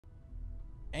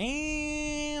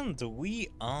And we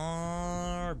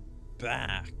are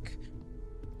back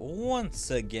once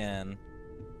again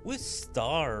with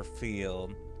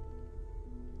Starfield.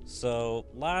 So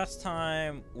last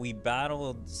time we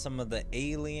battled some of the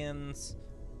aliens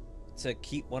to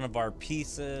keep one of our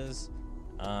pieces.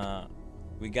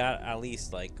 We got at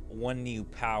least like one new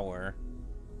power.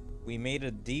 We made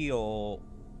a deal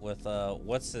with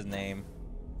what's his name?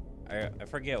 I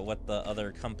forget what the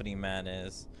other company man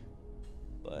is.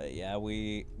 But yeah,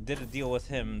 we did a deal with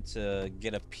him to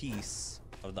get a piece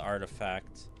of the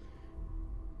artifact.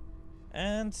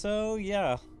 And so,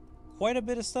 yeah, quite a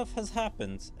bit of stuff has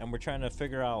happened. And we're trying to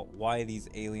figure out why these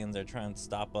aliens are trying to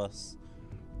stop us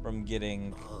from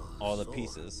getting all the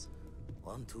pieces.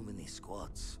 One too many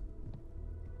squats.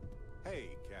 Hey,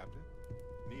 Captain.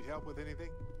 Need help with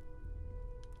anything?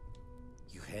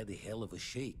 You had a hell of a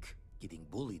shake, getting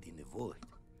bullied in the void.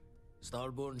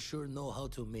 Starborn sure know how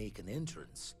to make an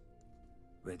entrance.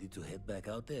 Ready to head back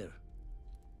out there?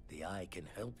 The Eye can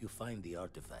help you find the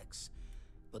artifacts,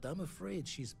 but I'm afraid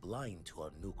she's blind to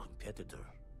our new competitor.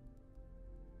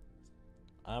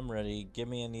 I'm ready. Give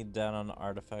me any data on the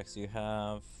artifacts you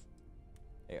have.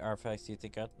 Hey, artifacts you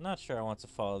think not sure I want to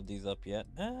follow these up yet.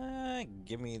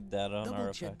 Give me data on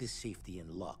Double check the artifacts. safety and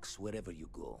locks wherever you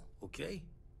go, okay?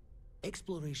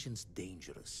 Exploration's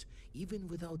dangerous, even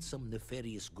without some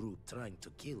nefarious group trying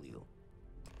to kill you.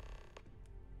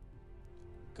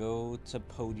 Go to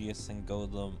Podius and go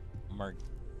to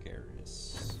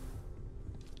Margaris.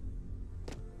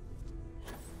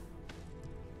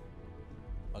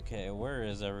 Okay, where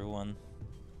is everyone?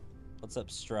 What's up,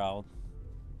 Stroud?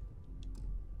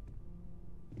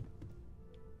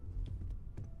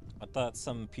 I thought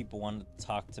some people wanted to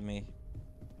talk to me.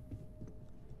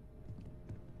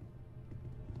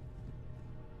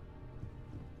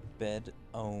 Bed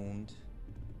owned.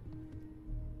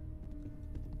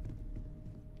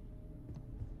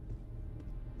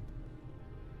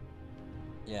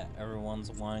 Yeah,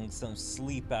 everyone's wanting some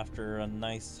sleep after a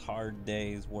nice hard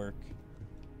day's work.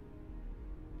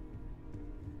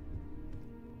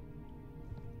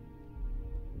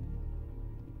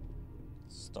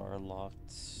 Star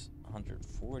locked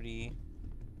 140.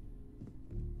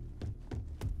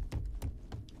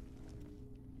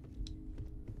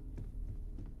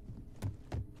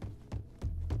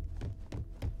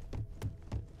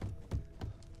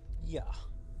 Yeah.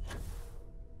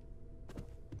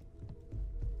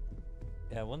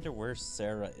 Yeah, I wonder where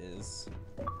Sarah is.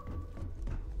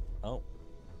 Oh.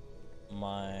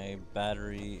 My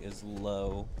battery is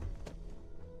low.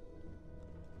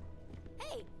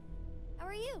 Hey, how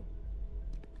are you?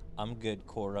 I'm good,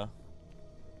 Cora.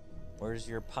 Where's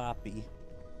your poppy?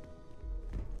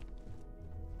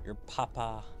 Your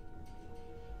papa.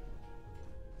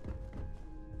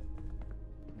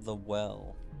 The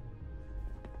well.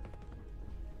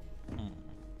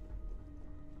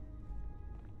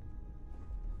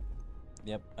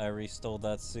 Yep, I restole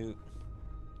that suit.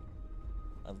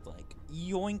 I was like,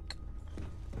 yoink.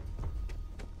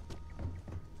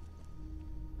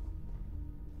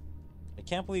 I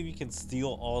can't believe you can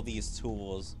steal all these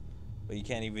tools, but you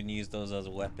can't even use those as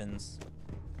weapons.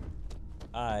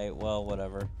 Alright, well,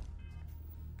 whatever.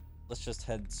 Let's just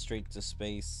head straight to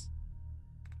space.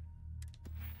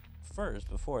 First,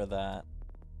 before that,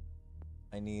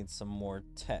 I need some more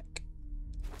tech.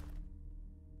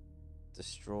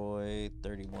 Destroy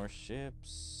 30 more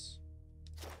ships.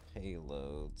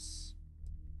 Payloads.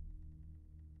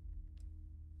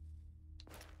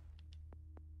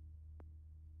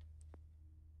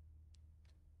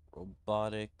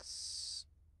 Robotics.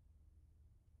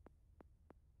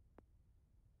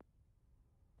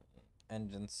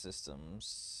 Engine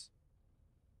systems.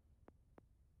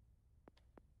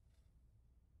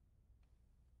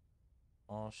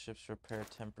 All ships repair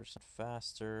 10%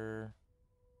 faster.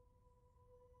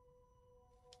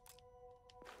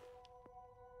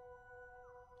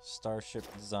 Starship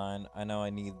design. I know I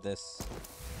need this.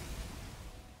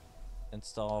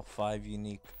 Install 5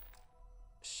 unique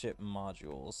ship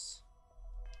modules.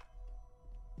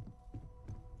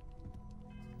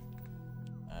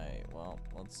 Alright, well,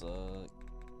 let's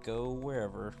go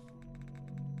wherever.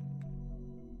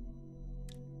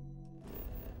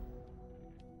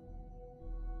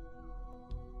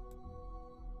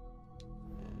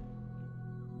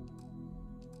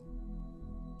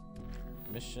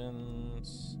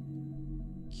 Missions.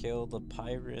 Kill the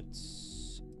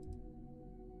pirates.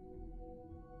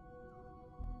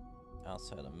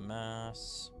 Outside of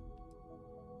mass.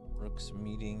 Rook's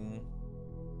meeting.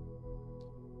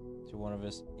 To one of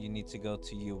us, you need to go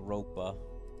to Europa.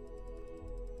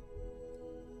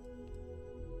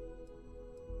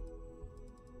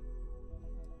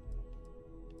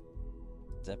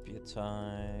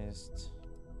 Deputized.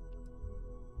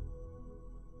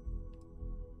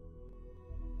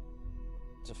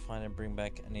 To find and bring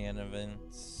back any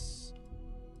events.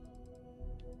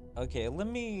 Okay, let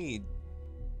me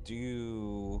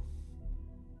do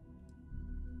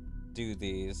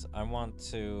these. I want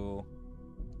to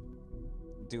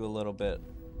do a little bit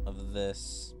of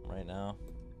this right now.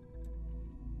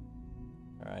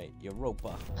 Alright, Europa.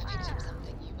 I picked up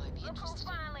something you might be interested in.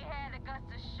 Finally had the guts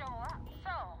to show up.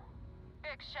 So,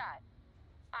 big shot.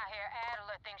 I hear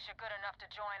Adler thinks you're good enough to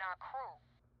join our crew.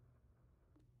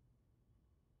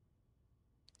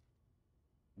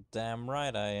 Damn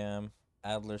right I am.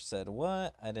 Adler said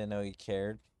what? I didn't know he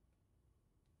cared.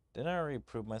 Didn't I already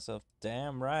prove myself?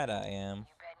 Damn right I am.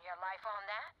 You betting your life on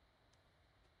that?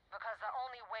 Because the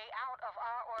only way out of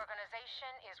our organization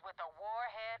is with a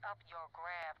warhead up your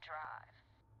grab drive.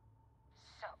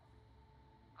 So,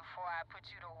 before I put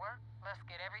you to work, let's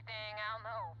get everything out in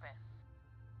the open.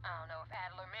 I don't know if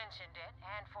Adler mentioned it,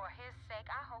 and for his sake,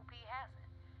 I hope he hasn't.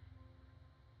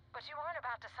 But you aren't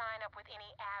about to sign up with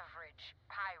any average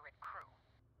pirate crew.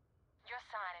 You're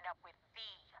signing up with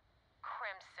the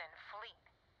Crimson Fleet.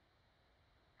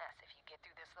 That's if you get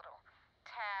through this little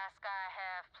task I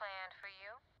have planned for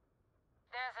you.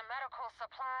 There's a medical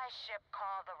supply ship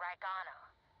called the Ragana,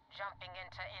 jumping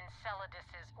into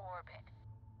Enceladus's orbit.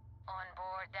 On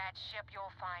board that ship,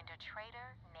 you'll find a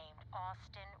traitor named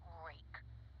Austin Rake.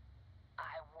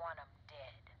 I want him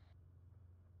dead.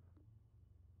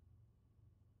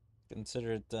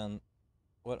 Consider it done.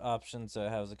 What options do I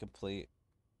have to complete?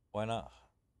 Why not?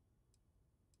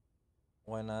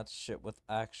 Why not ship with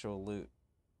actual loot?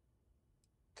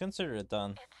 Consider it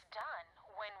done. It's done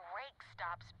when Rake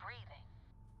stops breathing.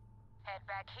 Head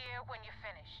back here when you're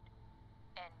finished.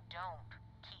 And don't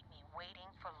keep me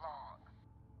waiting for long.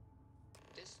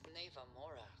 This Neva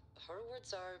Mora, her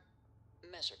words are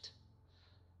measured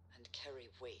and carry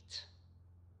weight.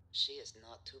 She is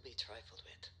not to be trifled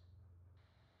with.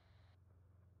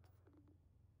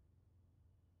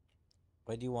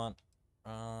 What do you want?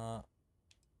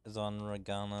 Is on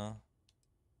Ragana.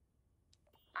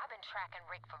 I've been tracking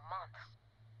Rick for months.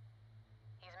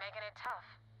 He's making it tough,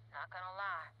 not gonna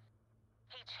lie.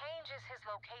 He changes his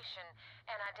location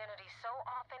and identity so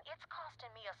often, it's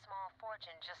costing me a small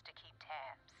fortune just to keep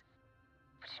tabs.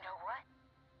 But you know what?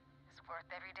 It's worth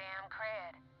every damn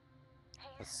cred.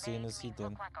 As He's soon made as he me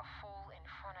did. look like a fool in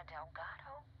front of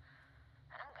Delgado,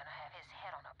 and I'm gonna have his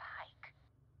head on a pike.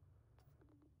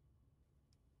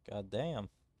 God damn.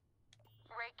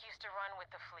 Rake used to run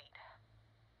with the fleet.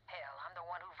 Hell, I'm the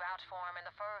one who vouched for him in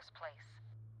the first place.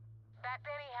 Back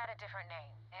then he had a different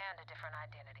name and a different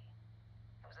identity.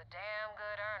 He was a damn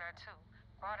good earner, too.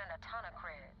 Brought in a ton of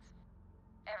creds.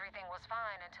 Everything was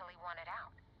fine until he wanted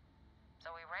out.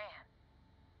 So he ran.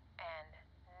 And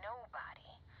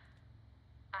nobody,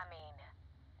 I mean,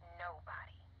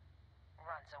 nobody,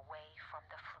 runs away from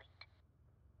the fleet.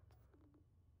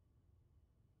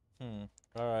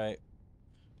 Alright.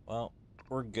 Well,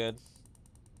 we're good.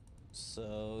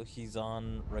 So he's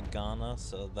on Ragana,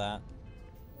 so that.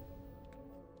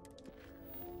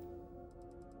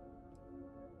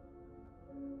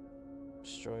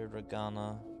 Destroy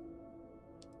Ragana.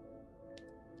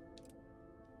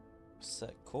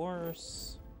 Set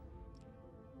course.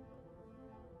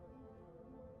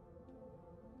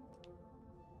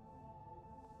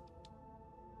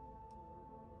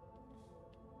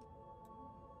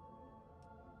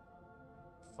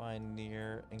 Find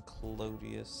near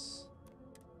Enclodius.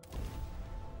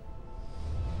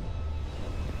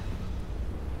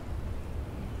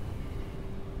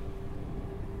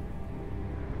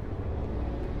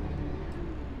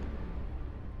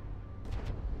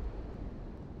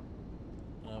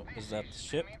 Oh, is that the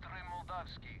ship?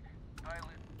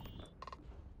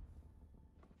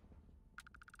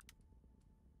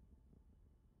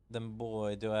 Then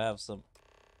boy, do I have some.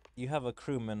 You have a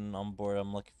crewman on board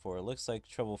I'm looking for. It looks like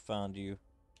trouble found you.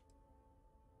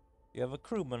 You have a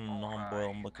crewman on board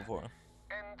I'm looking for.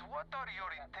 And what are your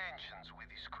intentions with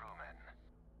this crewman?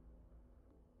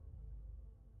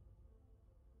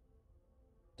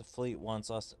 The fleet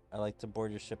wants us. I like to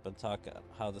board your ship and talk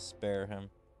how to spare him.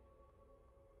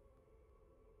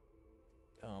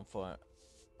 Going for it.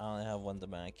 I only have one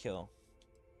demand kill.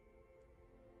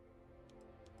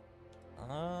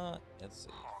 Let's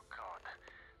see. Oh God,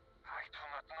 I do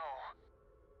not know.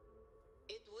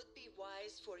 It would be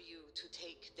wise for you to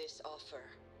take this offer.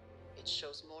 It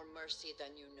shows more mercy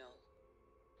than you know.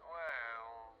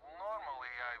 Well,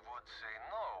 normally I would say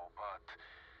no, but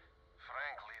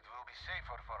frankly it will be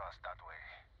safer for us that way.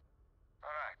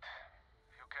 Alright,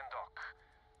 you can dock.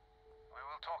 We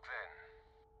will talk then.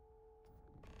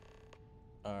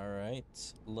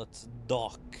 Alright, let's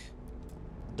dock.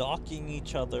 Docking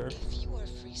each other. If you are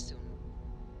free soon,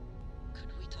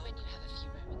 could we talk when you have a few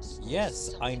moments?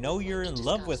 Yes, I know We'd you're like to in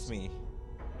love with discuss. me.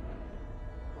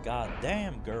 God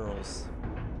damn, girls.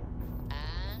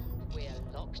 And we're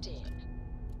locked in.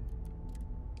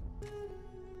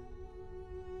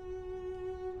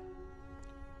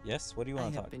 Yes, what do you I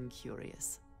want to have talk? been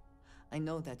curious. I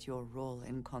know that your role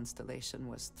in Constellation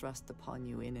was thrust upon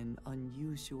you in an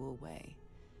unusual way.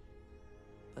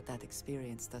 But that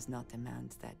experience does not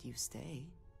demand that you stay.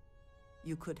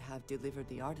 You could have delivered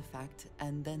the artifact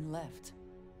and then left.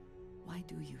 Why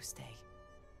do you stay?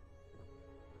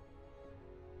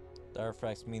 The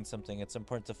artifacts mean something. It's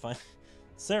important to find.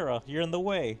 Sarah, you're in the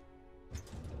way.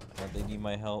 They need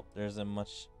my help. There isn't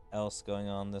much else going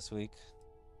on this week.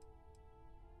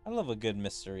 I love a good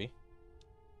mystery.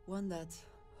 One that,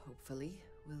 hopefully,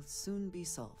 will soon be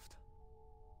solved.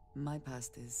 My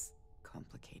past is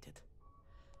complicated.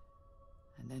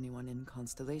 And anyone in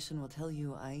Constellation will tell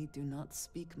you I do not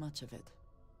speak much of it.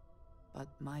 But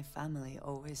my family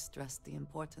always stressed the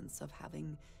importance of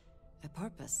having a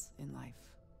purpose in life.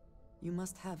 You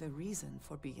must have a reason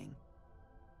for being.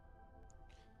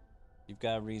 You've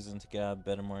got a reason to get out of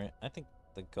bed in the morning. I think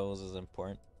the goals is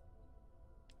important.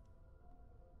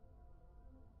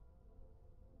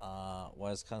 What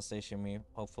does Constellation mean?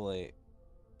 Hopefully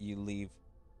you leave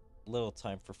little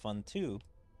time for fun too.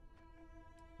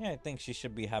 Yeah, I think she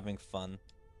should be having fun.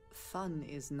 Fun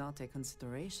is not a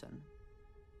consideration.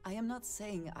 I am not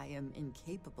saying I am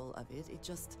incapable of it, it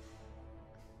just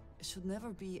should never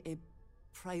be a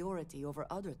priority over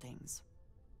other things.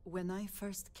 When I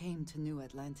first came to New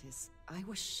Atlantis, I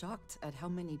was shocked at how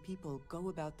many people go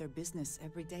about their business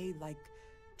every day like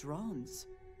drones.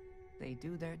 They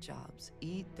do their jobs,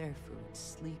 eat their food,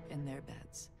 sleep in their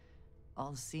beds,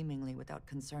 all seemingly without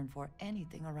concern for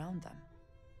anything around them.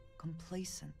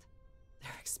 Complacent.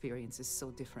 Their experience is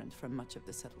so different from much of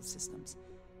the settled systems.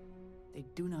 They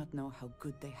do not know how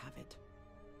good they have it.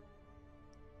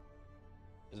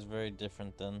 It's very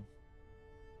different then.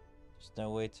 There's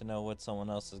no way to know what someone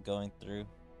else is going through.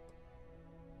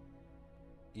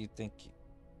 You think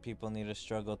people need to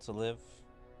struggle to live?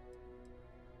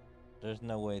 There's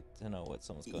no way to know what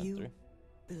someone's going through. You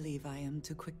believe I am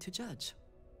too quick to judge?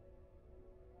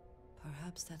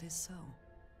 Perhaps that is so.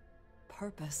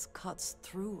 Purpose cuts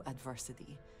through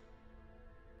adversity.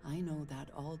 I know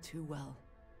that all too well.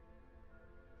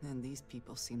 And these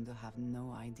people seem to have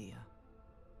no idea.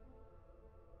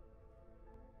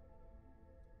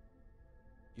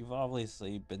 You've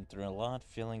obviously been through a lot.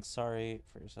 Feeling sorry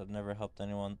for yourself never helped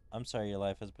anyone. I'm sorry your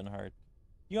life has been hard.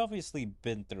 You obviously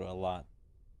been through a lot.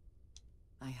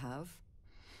 I have.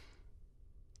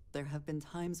 There have been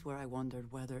times where I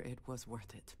wondered whether it was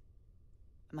worth it.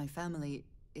 My family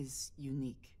is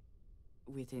unique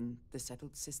within the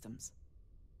settled systems.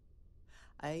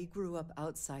 I grew up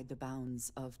outside the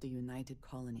bounds of the United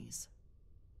Colonies,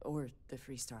 or the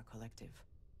Freestar Collective.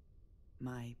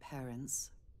 My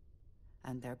parents,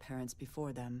 and their parents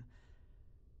before them,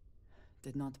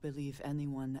 did not believe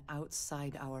anyone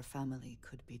outside our family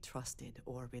could be trusted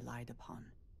or relied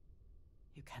upon.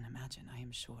 You can imagine, I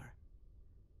am sure,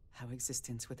 how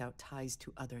existence without ties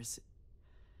to others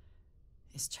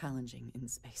is challenging in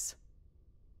space.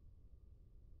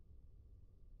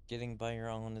 Getting by your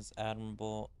own is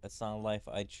admirable. It's not a life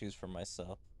I'd choose for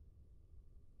myself.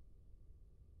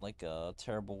 Like a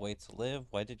terrible way to live?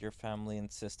 Why did your family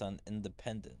insist on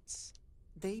independence?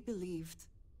 They believed,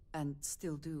 and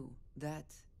still do,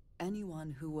 that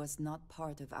anyone who was not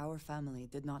part of our family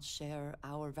did not share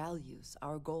our values,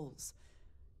 our goals,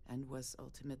 and was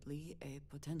ultimately a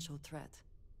potential threat.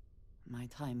 My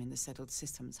time in the settled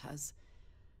systems has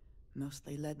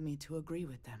mostly led me to agree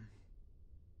with them.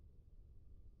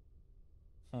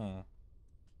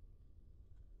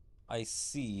 I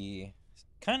see.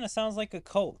 Kind of sounds like a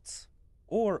cult.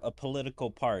 Or a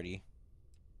political party.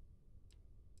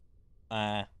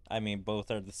 I mean,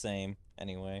 both are the same,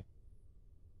 anyway.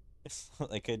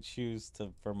 I could choose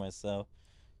for myself.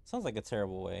 Sounds like a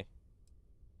terrible way.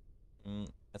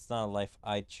 It's not a life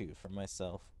I'd choose for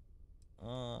myself.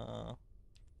 Sounds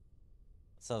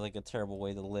like a terrible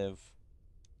way to live.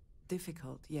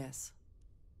 Difficult, yes.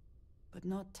 But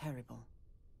not terrible.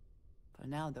 For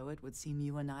now, though, it would seem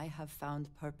you and I have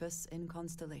found purpose in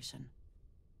Constellation.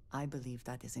 I believe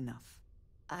that is enough.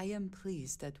 I am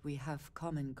pleased that we have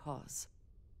common cause,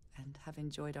 and have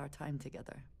enjoyed our time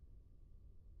together.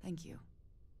 Thank you.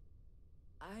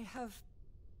 I have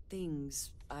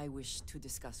things I wish to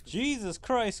discuss with Jesus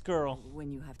Christ, girl! you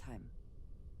when you have time.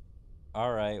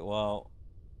 Alright, well,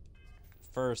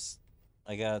 first,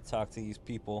 I gotta talk to these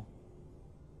people.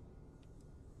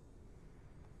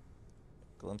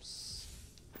 glimpse.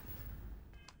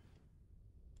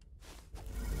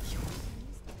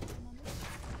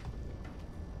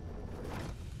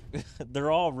 They're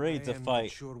all ready to I am fight.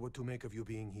 not sure what to make of you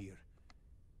being here.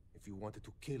 If you wanted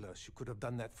to kill us, you could have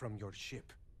done that from your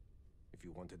ship. If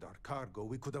you wanted our cargo,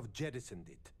 we could have jettisoned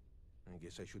it. I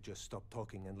guess I should just stop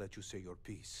talking and let you say your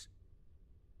piece.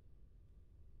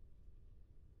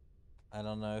 I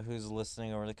don't know who's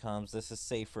listening over the comms. This is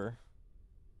safer.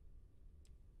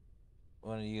 I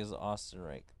want to use Austin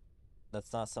Rake.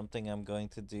 That's not something I'm going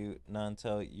to do, not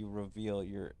until you reveal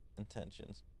your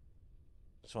intentions.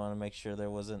 Just want to make sure there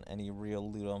wasn't any real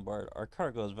loot on board. Our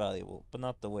cargo is valuable, but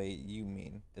not the way you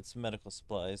mean. It's medical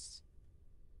supplies.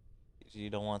 You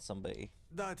don't want somebody.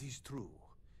 That is true.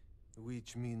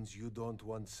 Which means you don't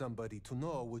want somebody to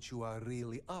know what you are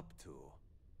really up to.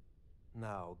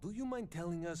 Now, do you mind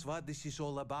telling us what this is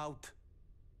all about?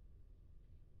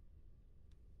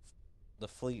 The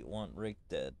fleet want Rick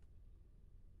dead.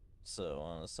 So,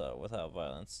 on the side, without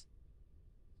violence.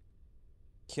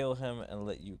 Kill him and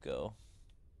let you go.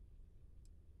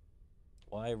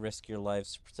 Why risk your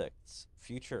lives to protect?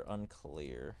 Future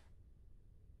unclear.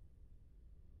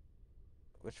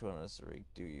 Which one is Rick?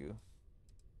 Do you?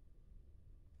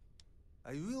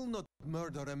 I will not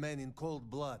murder a man in cold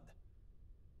blood.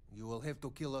 You will have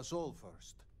to kill us all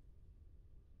first.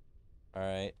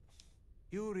 Alright.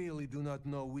 You really do not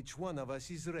know which one of us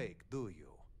is Rake, do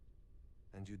you?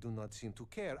 And you do not seem to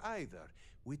care either,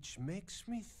 which makes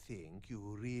me think you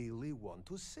really want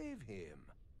to save him.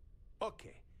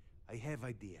 Okay, I have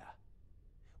idea.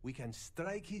 We can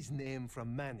strike his name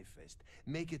from Manifest,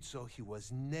 make it so he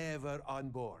was never on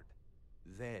board.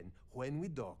 Then, when we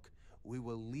dock, we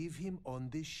will leave him on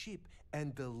this ship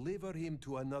and deliver him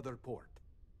to another port.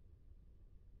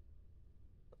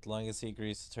 As long as he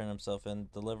agrees to turn himself in,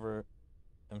 deliver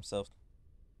himself.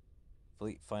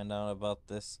 Fleet find out about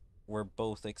this. We're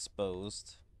both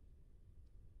exposed.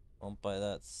 Won't buy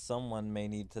that. Someone may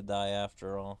need to die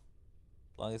after all.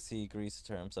 As long as he agrees to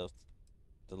turn himself.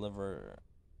 Deliver.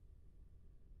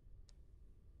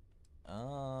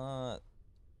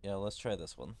 Yeah, let's try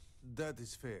this one. That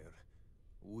is fair.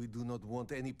 We do not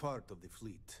want any part of the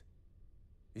fleet.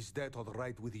 Is that all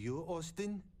right with you,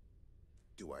 Austin?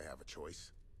 Do I have a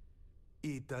choice?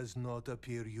 It does not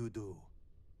appear you do.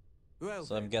 Well,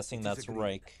 So I'm then, guessing it is that's agreed.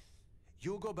 Rake.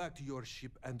 You go back to your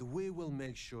ship and we will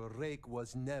make sure Rake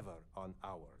was never on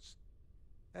ours.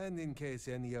 And in case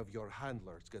any of your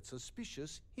handlers get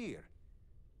suspicious, here.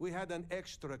 We had an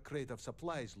extra crate of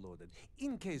supplies loaded,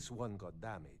 in case one got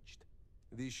damaged.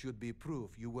 This should be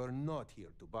proof you were not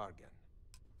here to bargain.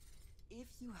 If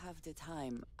you have the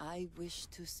time, I wish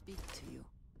to speak to you.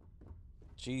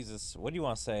 Jesus, what do you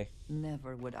want to say?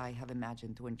 Never would I have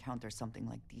imagined to encounter something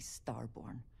like these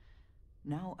Starborn.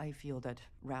 Now I feel that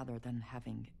rather than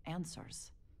having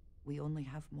answers, we only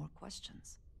have more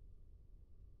questions.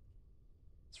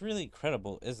 It's really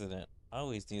incredible, isn't it? I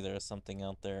always knew there was something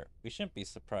out there. We shouldn't be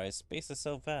surprised. Space is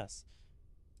so vast.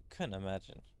 Couldn't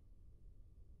imagine.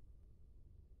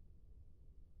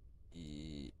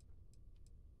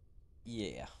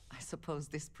 Yeah. I suppose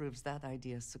this proves that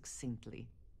idea succinctly.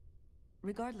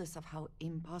 Regardless of how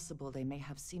impossible they may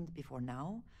have seemed before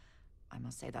now, I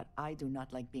must say that I do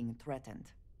not like being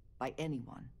threatened by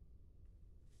anyone.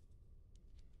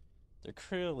 They're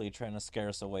clearly trying to scare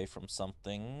us away from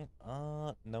something.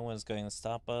 No one's going to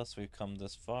stop us. We've come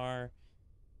this far.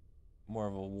 More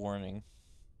of a warning.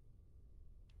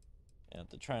 Yeah,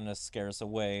 they're trying to scare us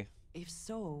away. If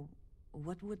so,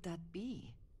 what would that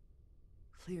be?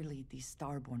 Clearly, these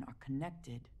Starborn are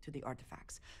connected to the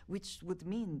artifacts, which would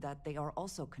mean that they are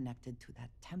also connected to that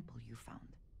temple you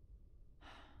found.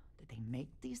 Did they make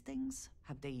these things?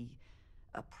 Have they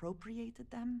appropriated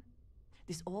them?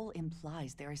 This all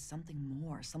implies there is something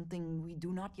more, something we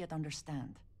do not yet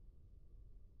understand.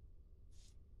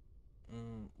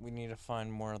 We need to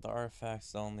find more of the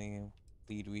artifacts. The only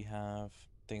lead we have.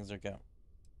 Things are going.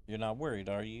 You're not worried,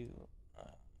 are you?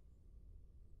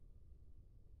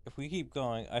 If we keep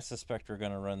going, I suspect we're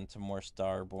gonna run into more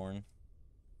Starborn.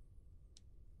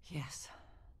 Yes.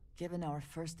 Given our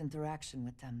first interaction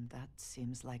with them, that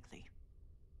seems likely.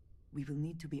 We will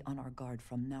need to be on our guard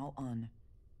from now on.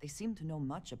 They seem to know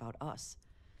much about us.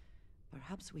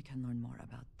 Perhaps we can learn more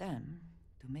about them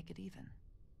to make it even.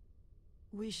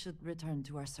 We should return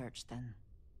to our search then.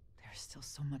 There's still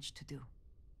so much to do.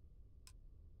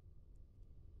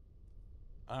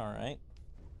 Alright.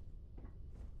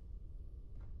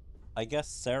 I guess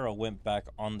Sarah went back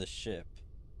on the ship.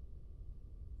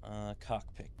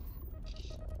 Cockpit.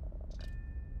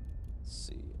 Let's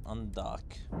see. Undock.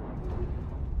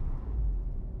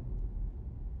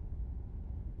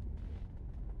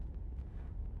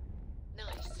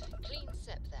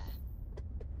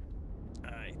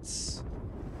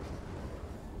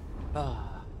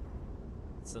 Ah,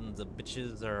 sons of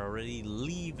bitches are already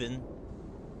leaving.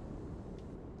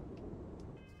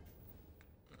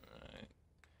 Alright.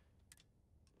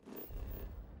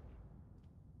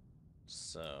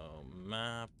 So,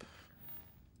 map.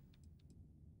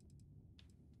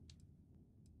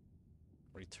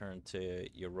 Return to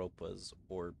Europa's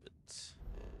orbit.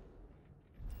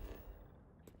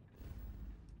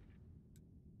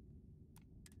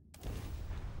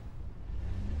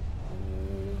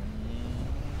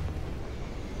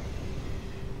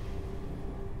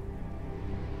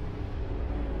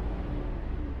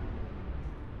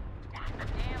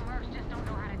 Damn mercs just don't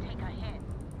know how to take a hit.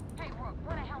 Hey, Rook,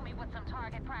 wanna help me with some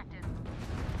target practice?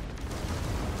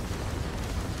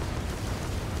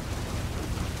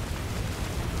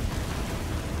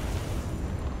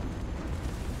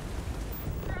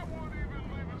 That won't even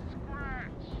leave a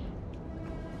scratch.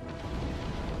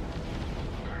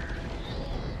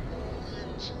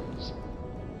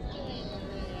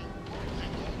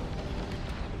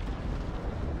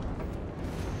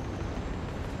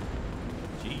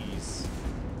 Jeez.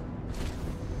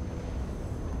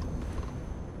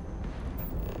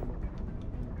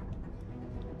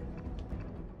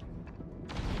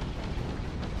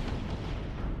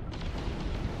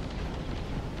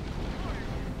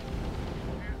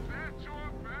 Is that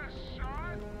your best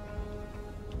shot?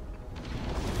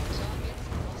 Targets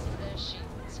lost their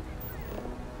shields.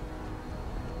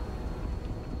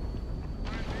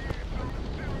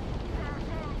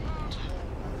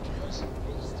 Has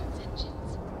raised its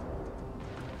engines.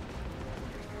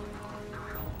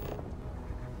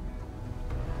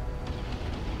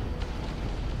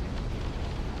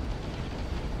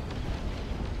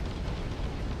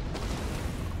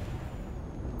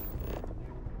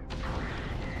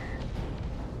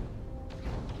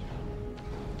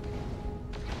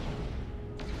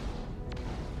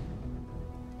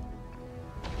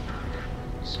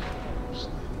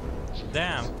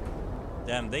 Damn.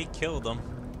 Damn, they killed him.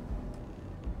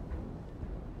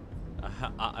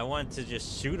 I wanted to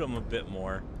just shoot him a bit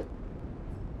more.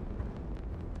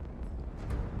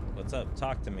 What's up?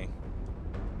 Talk to me.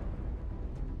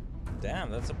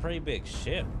 Damn, that's a pretty big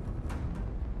ship.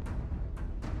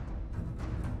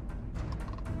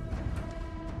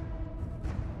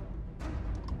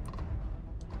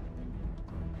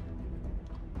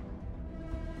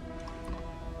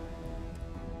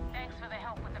 Thanks for the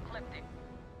help with the Cliptic.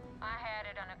 I had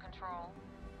it under control,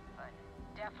 but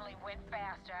definitely went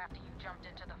faster after you jumped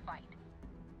into the fight.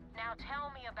 Now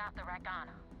tell me about the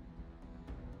Ragana.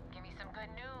 Give me some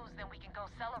good news, then we can go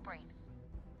celebrate.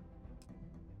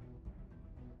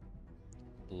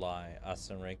 Lie,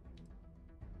 Asenrik.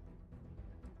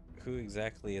 Who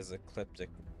exactly is Ecliptic?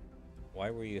 Why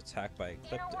were you attacked by You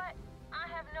know Ecliptic? what? I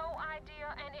have no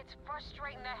idea, and it's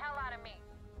frustrating the hell out of me.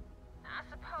 I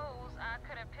suppose I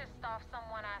could have pissed off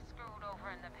someone I screwed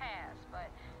over in the past, but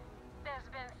there's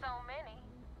been so many,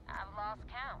 I've lost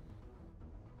count.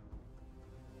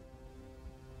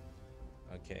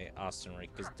 Okay,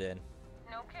 Asenrik is dead.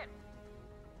 No kidding.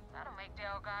 That'll make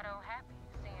Delgado happy,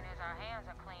 seeing as our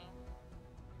hands are clean.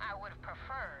 I would have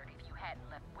preferred if you hadn't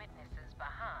left witnesses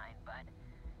behind, but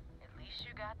at least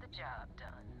you got the job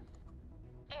done.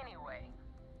 Anyway,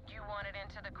 you wanted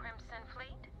into the Crimson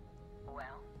Fleet?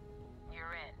 Well,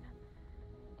 you're in.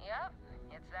 Yup,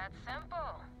 it's that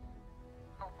simple.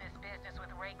 Hope this business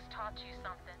with Rakes taught you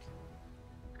something.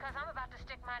 Because I'm about to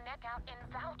stick my neck out and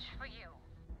vouch for you.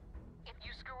 If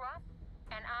you screw up,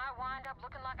 and I wind up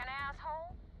looking like an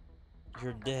asshole,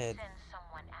 You're I'm gonna dead. send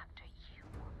someone after you.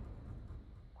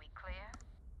 We clear?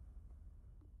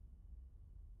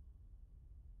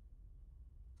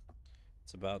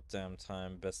 It's about damn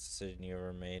time. Best decision you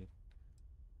ever made.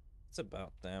 It's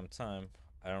about damn time.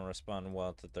 I don't respond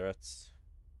well to threats.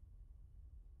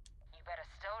 You better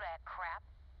stow that crap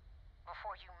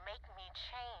before you make me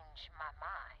change my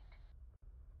mind.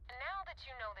 And now that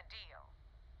you know the deal,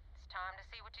 it's time to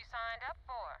see what you signed up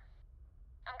for.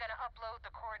 I'm gonna upload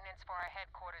the coordinates for our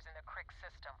headquarters in the Crick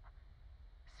system.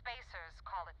 Spacers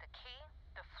call it the key,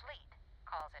 the fleet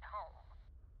calls it home.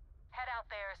 Head out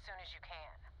there as soon as you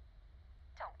can.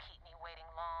 Don't keep me waiting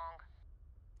long.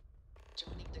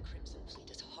 Joining the Crimson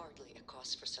Fleet is hardly a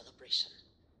cause for celebration.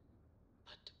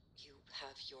 But you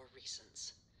have your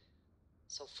reasons.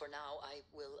 So for now, I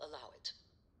will allow it.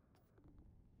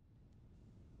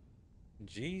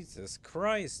 Jesus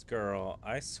Christ, girl.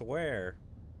 I swear.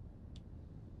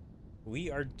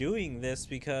 We are doing this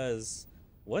because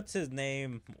what's his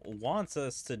name wants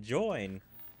us to join.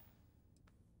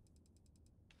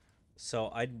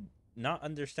 So I'm not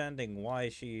understanding why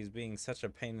she's being such a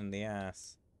pain in the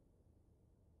ass.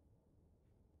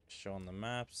 Show on the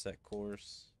map, set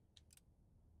course.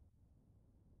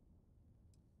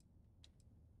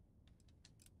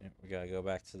 Yeah, we gotta go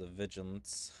back to the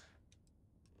vigilance.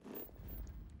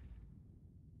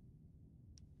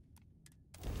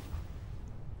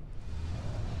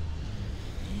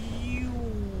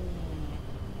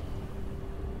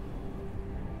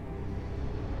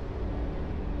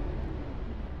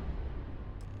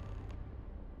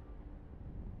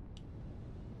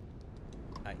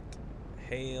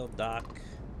 Hail, Doc.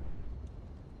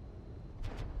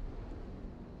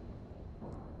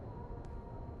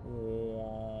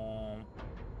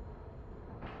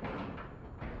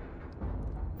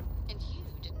 And you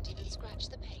didn't even scratch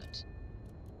the paint.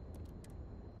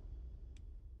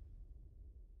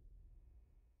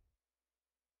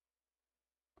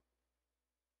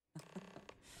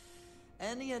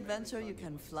 Any adventure you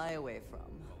can fly away from.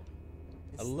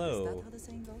 Hello. Is that how the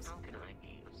saying goes? How can I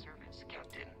be of service,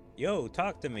 Captain? Yo,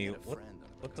 talk to me. I need a friend on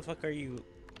What the fuck are you?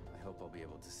 I hope I'll be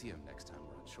able to see him next time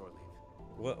we're on shore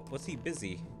leave. What's he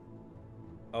busy?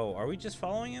 Oh, are we just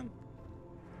following him?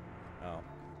 Oh.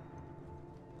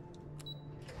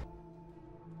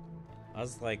 I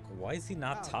was like, why is he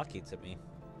not talking to me?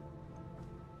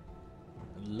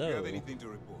 Hello. Do you have anything to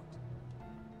report?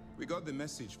 We got the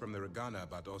message from the Regana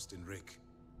about Austin Rick.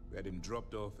 We had him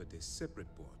dropped off at a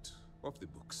separate port, off the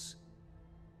books.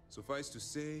 Suffice to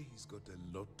say, he's got a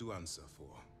lot to answer for.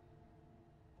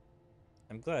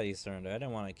 I'm glad he surrendered. I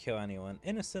didn't want to kill anyone,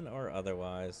 innocent or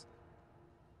otherwise.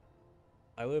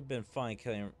 I would have been fine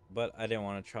killing him, but I didn't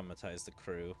want to traumatize the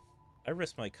crew. I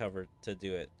risked my cover to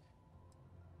do it.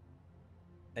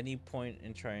 Any point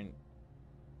in trying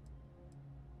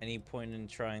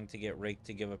to get Rake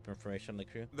to give up information on the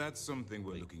crew? That's something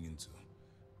we're looking into,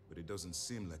 but it doesn't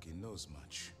seem like he knows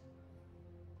much.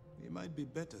 He might be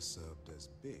better served as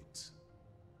bait.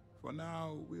 For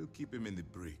now, we'll keep him in the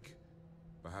brig.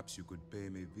 Perhaps you could pay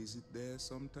him a visit there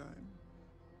sometime?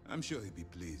 I'm sure he'd be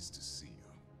pleased to see you.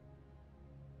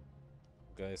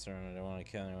 Guys, I didn't want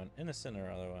to kill anyone, innocent or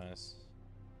otherwise.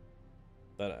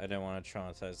 But I didn't want to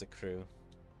traumatize the crew.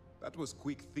 That was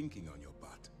quick thinking on your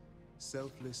part.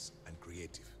 Selfless and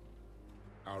creative.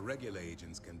 Our regular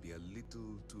agents can be a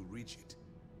little too rigid,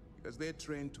 because they're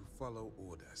trained to follow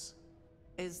orders.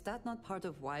 Is that not part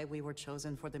of why we were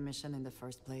chosen for the mission in the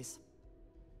first place?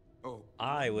 Oh,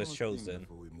 I one was more thing chosen,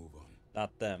 before we move on.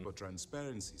 not them. For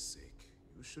transparency's sake,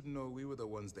 you should know we were the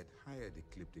ones that hired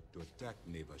Ecliptic to attack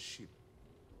Neva's ship.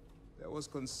 There was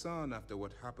concern after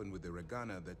what happened with the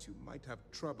Regana that you might have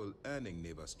trouble earning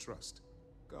Neva's trust.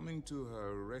 Coming to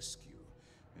her rescue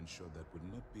ensured that would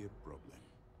not be a problem.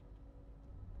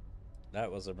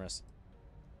 That was a risk.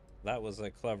 That was a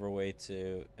clever way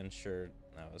to ensure.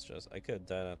 That was just. I could have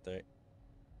died out there.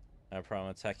 No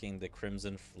problem attacking the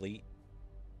Crimson Fleet.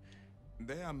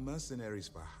 They are mercenaries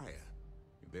for hire.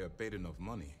 If they are paid enough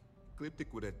money,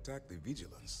 Ecliptic would attack the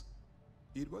Vigilance.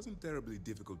 It wasn't terribly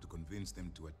difficult to convince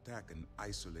them to attack an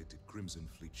isolated Crimson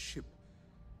Fleet ship.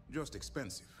 Just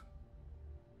expensive.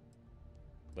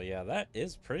 But yeah, that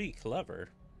is pretty clever.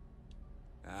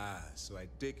 Ah, so I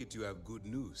take it you have good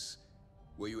news.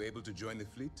 Were you able to join the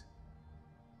fleet?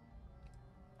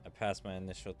 I passed my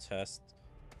initial test,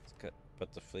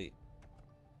 but the fleet.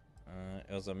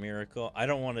 It was a miracle. I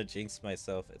don't want to jinx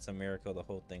myself. It's a miracle the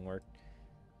whole thing worked.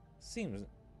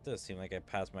 Does seem like I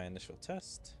passed my initial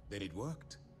test. Then it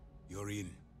worked. You're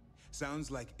in.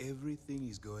 Sounds like everything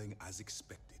is going as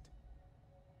expected.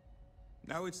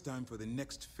 Now it's time for the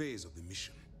next phase of the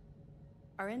mission.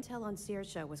 Our intel on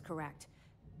Saoirse was correct.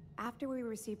 After we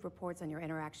received reports on your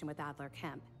interaction with Adler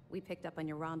Kemp, we picked up on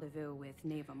your rendezvous with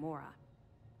Neva Mora.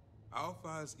 Our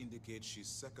files indicate she's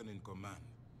second in command,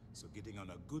 so getting on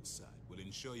her good side will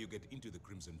ensure you get into the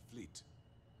Crimson Fleet.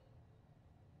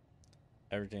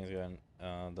 Everything's going.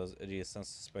 Those idiots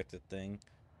unsuspected thing.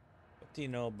 What do you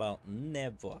know about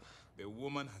Neva? The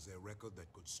woman has a record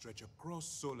that could stretch across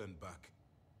Sol and back.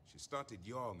 She started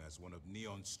young as one of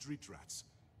Neon's street rats,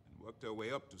 and worked her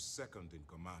way up to second in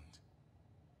command.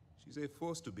 She's a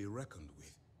force to be reckoned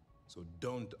with, so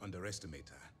don't underestimate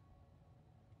her.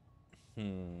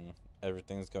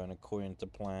 Everything's going according to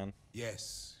plan.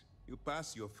 Yes, you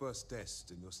passed your first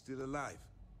test and you're still alive.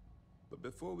 But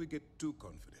before we get too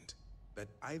confident, that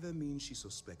either means she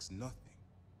suspects nothing,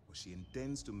 or she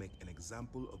intends to make an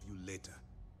example of you later.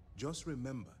 Just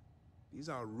remember, these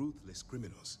are ruthless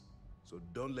criminals, so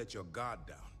don't let your guard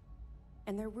down.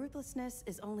 And their ruthlessness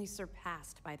is only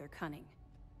surpassed by their cunning.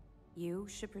 You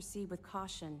should proceed with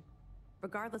caution,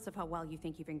 regardless of how well you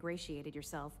think you've ingratiated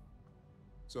yourself.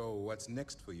 So what's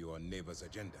next for you on Neva's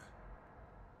agenda?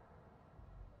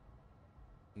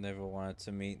 Never wanted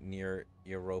to meet near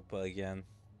Europa again.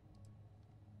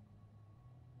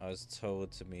 I was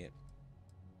told to meet.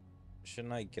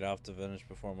 Shouldn't I get off the village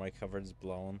before my cover's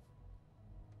blown?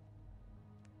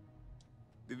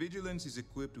 The Vigilance is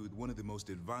equipped with one of the most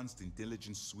advanced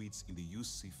intelligence suites in the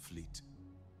UC fleet.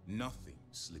 Nothing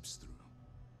slips through.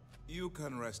 You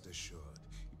can rest assured,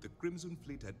 if the Crimson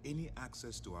Fleet had any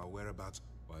access to our whereabouts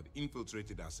or had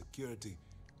infiltrated our security,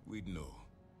 we'd know.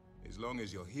 As long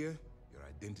as you're here, your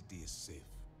identity is safe.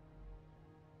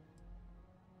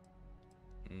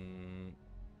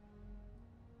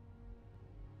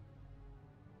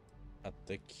 At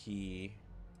the key.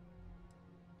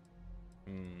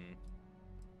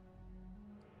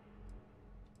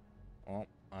 Well,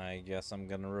 I guess I'm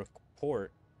gonna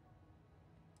report.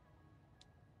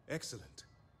 Excellent.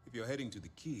 If you're heading to the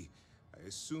key, I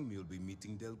assume you'll be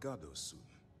meeting Delgado soon.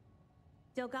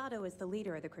 Delgado is the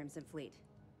leader of the Crimson Fleet.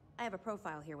 I have a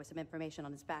profile here with some information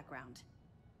on his background.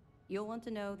 You'll want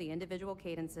to know the individual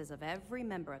cadences of every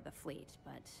member of the fleet,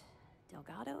 but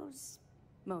Delgado's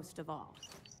most of all.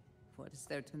 What is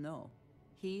there to know?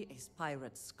 He is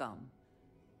pirate scum,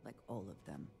 like all of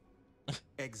them.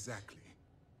 Exactly.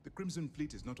 The Crimson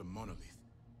Fleet is not a monolith.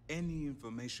 Any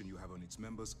information you have on its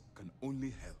members can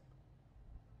only help.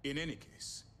 In any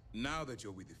case, now that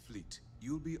you're with the fleet,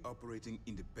 you'll be operating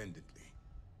independently.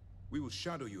 We will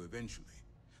shadow you eventually,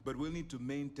 but we'll need to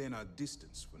maintain our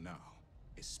distance for now,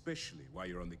 especially while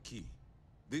you're on the key.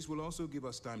 This will also give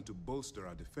us time to bolster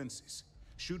our defenses,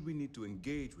 should we need to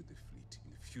engage with the fleet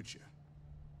in the future.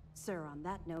 Sir, on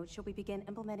that note, shall we begin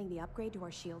implementing the upgrade to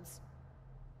our shields?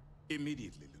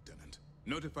 Immediately, Lieutenant.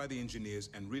 Notify the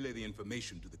engineers and relay the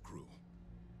information to the crew.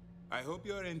 I hope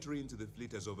your entry into the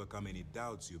fleet has overcome any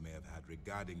doubts you may have had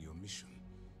regarding your mission.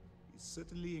 It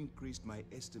certainly increased my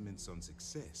estimates on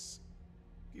success.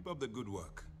 Keep up the good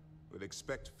work. We'll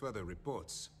expect further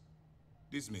reports.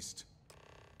 Dismissed.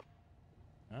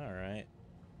 Alright.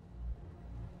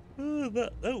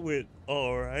 That went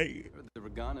alright. Heard the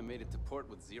Regana made it to port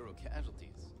with 0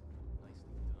 casualties.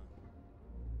 Nicely done.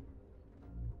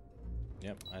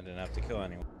 Yep, I didn't have to kill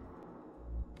anyone.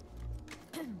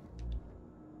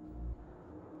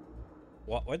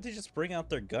 Why'd they just bring out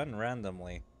their gun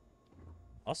randomly?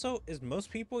 Also, is most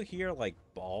people here, like,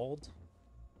 bald?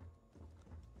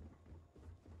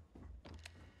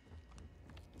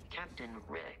 Captain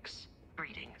Rex,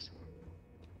 greetings.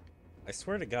 I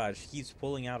swear to God, she keeps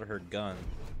pulling out her gun.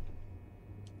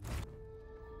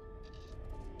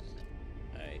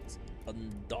 Alright,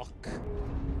 undock.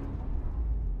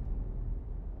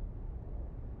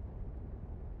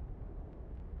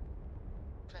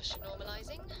 Pressure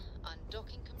normalizing.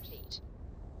 Undocking complete.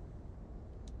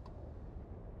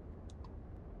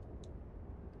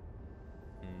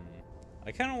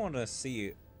 I kind of want to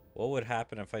see what would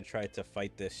happen if I tried to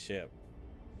fight this ship.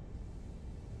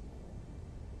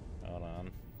 Hold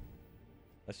on.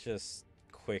 Let's just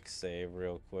quick save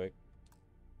real quick.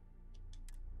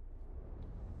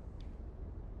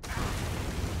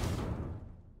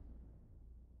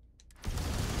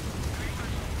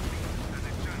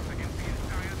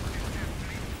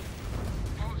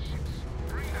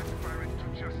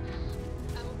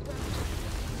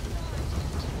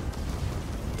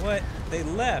 What? They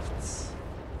left.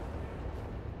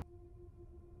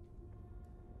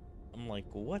 I'm like,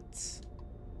 what?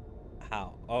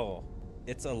 How? Oh,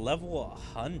 it's a level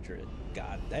 100.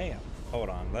 God damn. Hold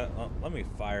on. Let me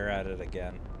fire at it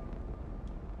again.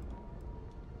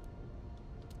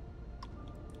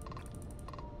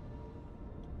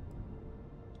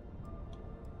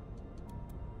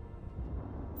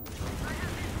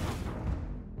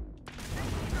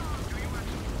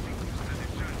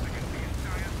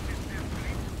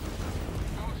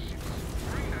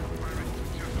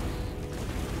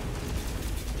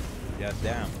 God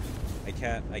damn.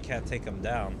 I can't take him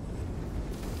down.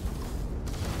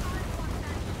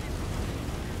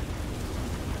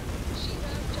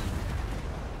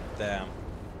 Damn.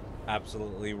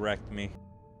 Absolutely wrecked me.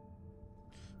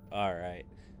 Alright.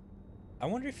 I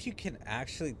wonder if you can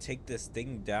actually take this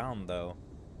thing down, though.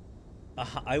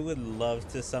 I would love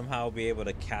to somehow be able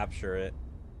to capture it.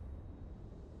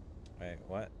 Wait,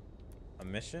 what? A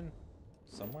mission?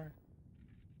 Somewhere?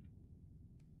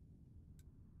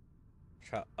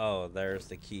 Oh, there's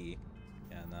the key.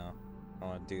 Yeah, no. I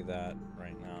want to do that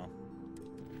right now.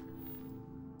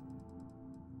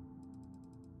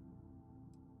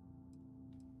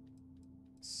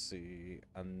 Let's see.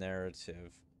 A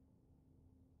narrative.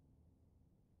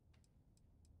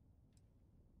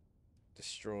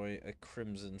 Destroy a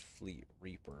Crimson Fleet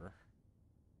Reaper.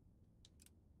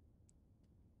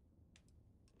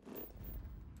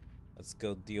 Let's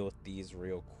go deal with these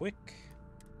real quick.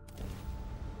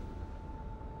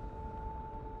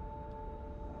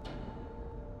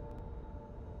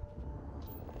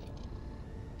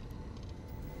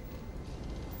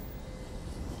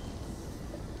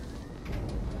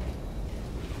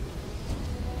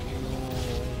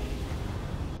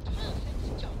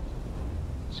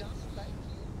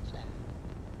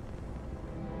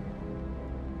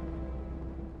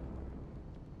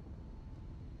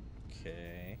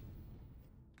 Okay.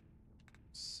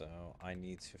 So I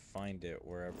need to find it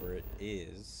wherever it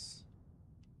is.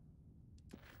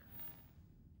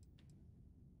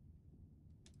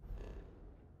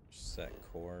 Set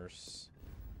course.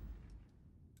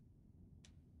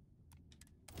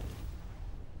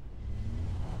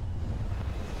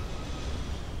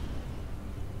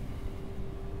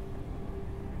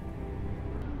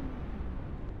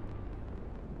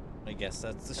 I guess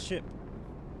that's the ship.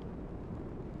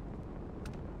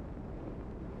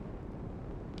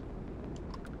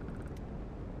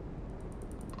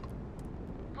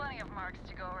 Plenty of marks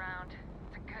to go around.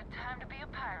 It's a good time to be a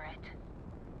pirate.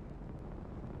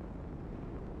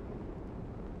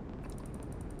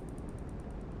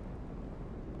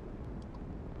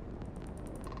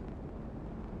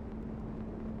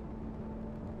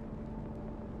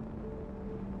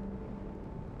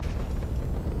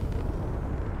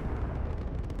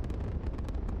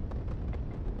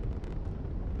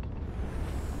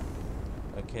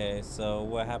 Okay, so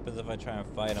what happens if I try and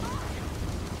fight him?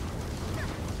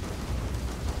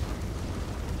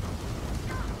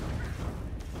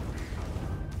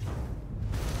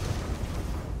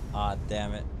 Ah,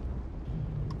 damn it.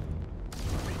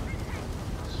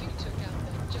 You took out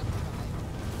the jump drive.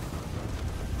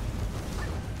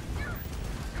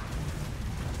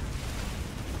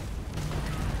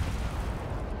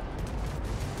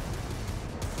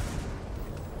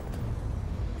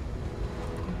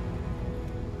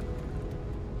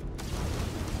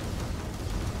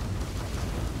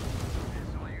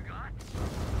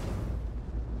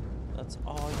 That's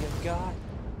all you got?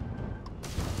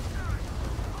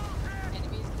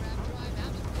 Enemy's grab drive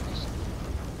out of commission.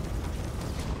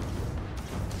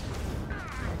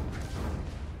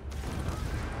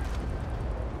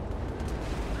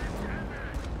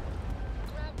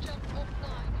 Grab jump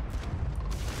offline.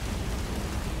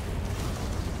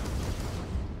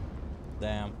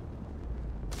 Damn.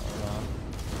 Hold on.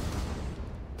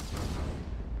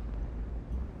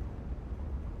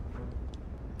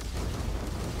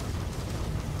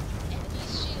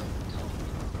 Enemy's shield gone.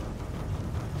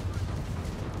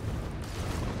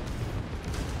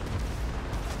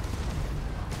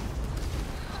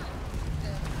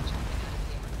 They're jumping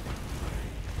out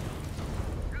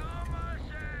of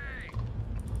here.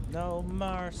 No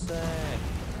mercy.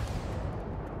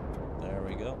 There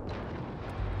we go.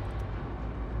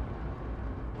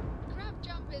 Grab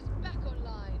jump is back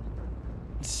online.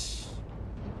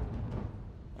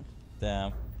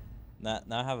 Damn. Now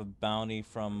I have a bounty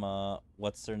from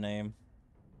what's their name?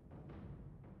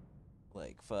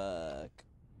 Like fuck.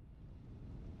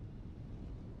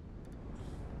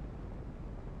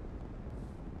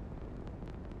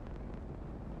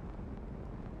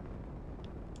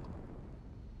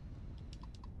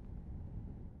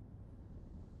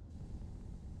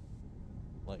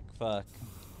 Like fuck.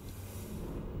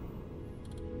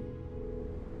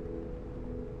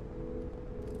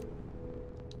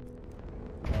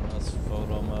 Oh, that's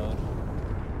photo mode.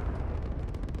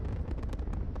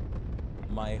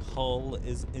 My hull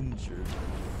is injured.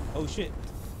 Oh shit.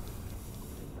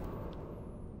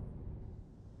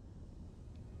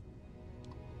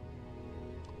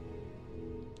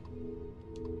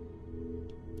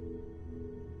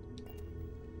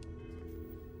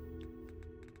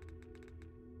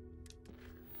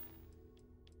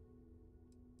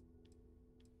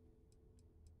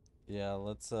 Yeah,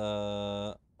 let's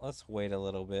wait a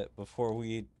little bit before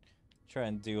we try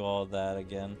and do all that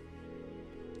again.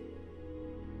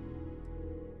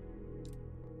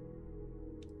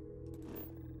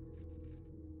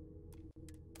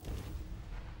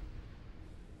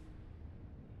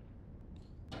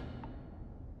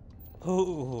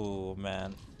 Oh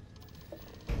man.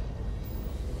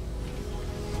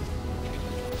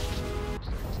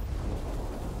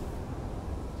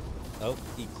 Oh,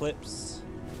 Eclipse.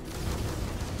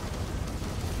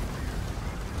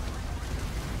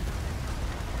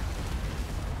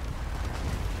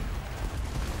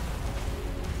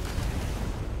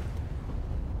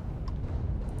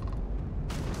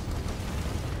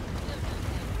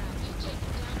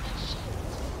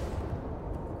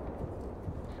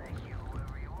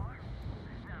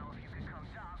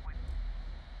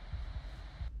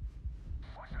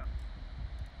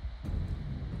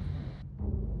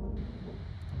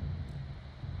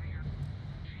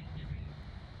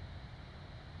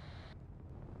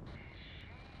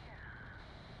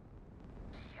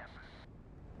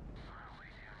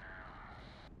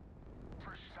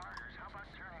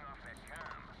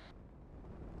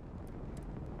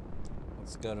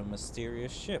 Let's go to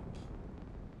mysterious ship.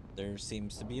 There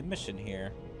seems to be a mission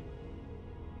here.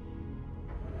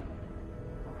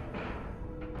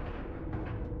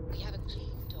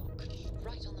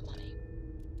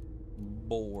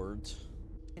 bored.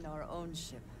 In our own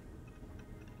ship.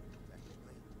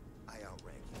 Technically, I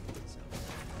outrank you, so...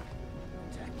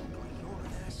 Technically, you're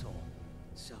an asshole.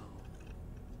 So...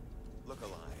 Look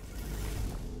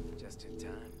alive. Just in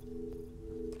time.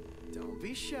 Don't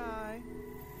be shy.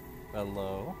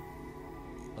 Hello?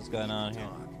 What's going on here?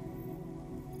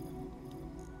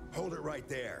 Hold it right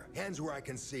there. Hands where I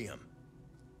can see them.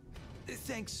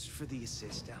 Thanks for the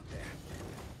assist out there.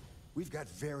 We've got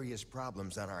various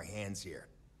problems on our hands here.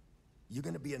 You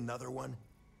gonna be another one?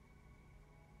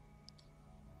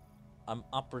 I'm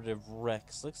Operative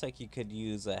Rex. Looks like you could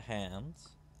use a hand.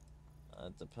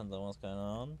 Depends on what's going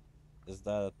on. Is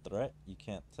that a threat? You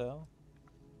can't tell.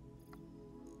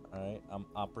 Alright, I'm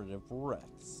Operative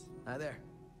Rex. Hi there.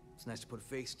 It's nice to put a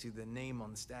face to the name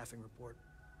on the staffing report.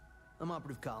 I'm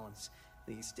Operative Collins.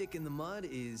 The stick in the mud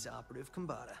is Operative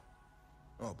Kombata.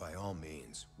 Oh, by all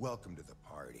means, welcome to the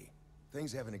party.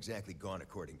 Things haven't exactly gone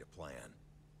according to plan.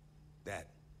 That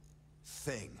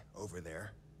thing over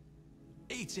there...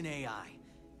 It's an AI,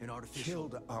 an artificial...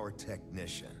 killed our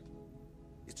technician.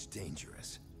 It's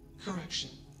dangerous. Correction.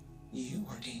 You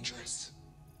are dangerous.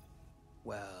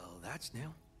 Well, that's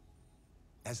new.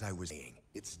 As I was saying,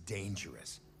 it's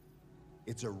dangerous.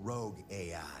 It's a rogue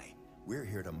AI. We're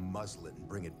here to muzzle it and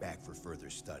bring it back for further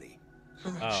study.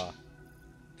 Correction.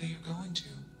 They are going to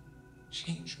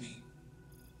change me.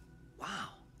 Wow.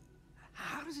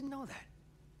 How does it know that?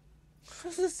 How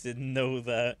does it know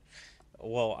that?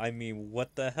 Well, I mean,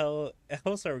 what the hell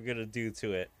else are we gonna do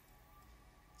to it?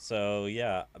 So,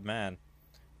 yeah, man.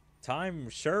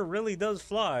 Time sure really does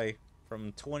fly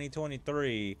from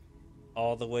 2023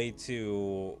 all the way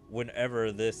to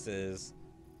whenever this is.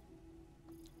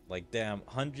 Like, damn,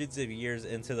 hundreds of years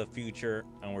into the future,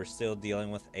 and we're still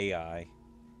dealing with AI.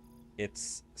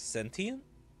 It's sentient?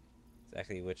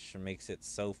 Exactly, which makes it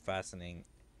so fascinating.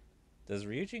 Does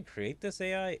Ryujin create this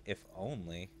AI? If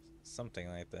only. Something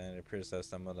like that. It appears to have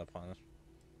stumbled upon it.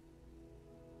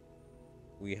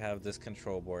 We have this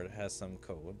control board. It has some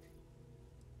code.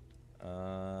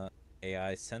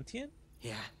 AI sentient?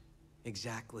 Yeah,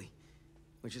 exactly.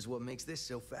 Which is what makes this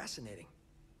so fascinating.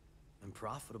 And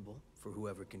profitable for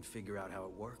whoever can figure out how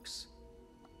it works.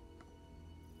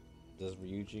 Does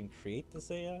Ryujin create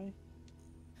this AI?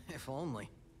 If only.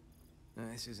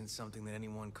 This isn't something that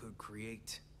anyone could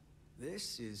create.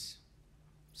 This is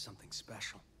something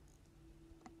special.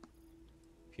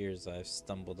 Appears I've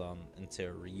stumbled on into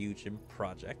a Ryujin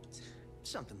project.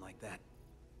 Something like that.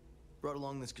 Brought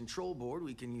along this control board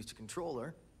we can use to control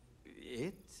her.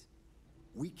 It?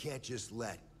 We can't just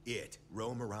let it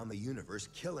roam around the universe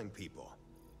killing people.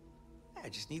 I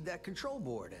just need that control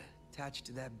board attached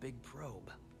to that big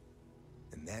probe.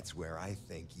 And that's where I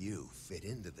think you fit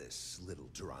into this little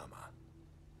drama.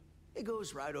 It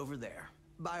goes right over there.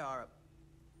 By our...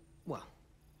 well,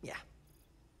 yeah.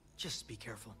 Just be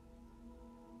careful.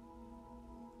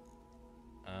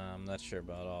 I'm not sure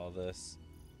about all this.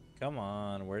 Come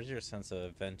on, where's your sense of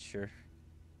adventure?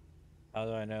 How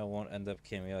do I know it won't end up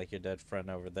killing me like your dead friend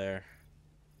over there?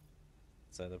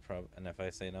 So the problem, and if I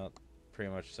say no,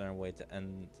 pretty much certain way to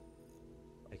end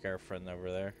like our friend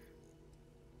over there.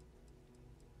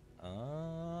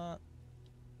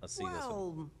 Let's see this one.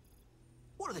 Well,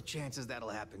 what are the chances that'll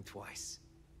happen twice?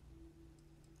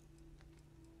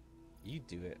 You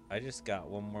do it. I just got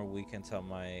one more week until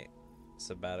my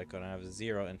sabbatical, and I have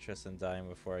zero interest in dying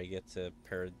before I get to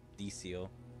Paradisio.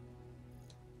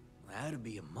 That'd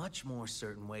be a much more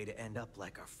certain way to end up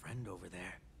like our friend over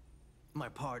there. My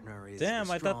partner is damn,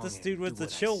 I thought this dude was the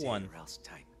chill one.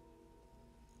 Type.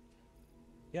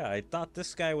 Yeah, I thought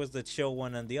this guy was the chill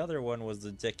one and the other one was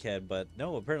the dickhead, but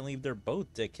no, apparently they're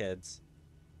both dickheads.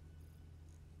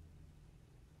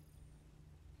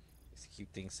 Let's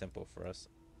keep things simple for us.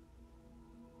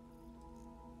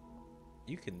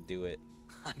 You can do it.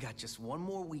 I got just one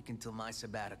more week until my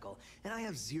sabbatical, and I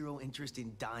have zero interest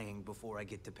in dying before I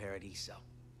get to Paradiso.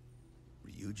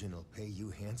 Ryujin will pay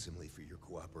you handsomely for your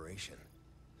cooperation.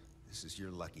 This is your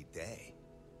lucky day.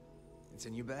 It's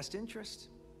in your best interest.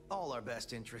 All our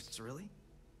best interests, really.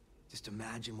 Just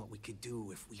imagine what we could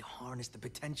do if we harness the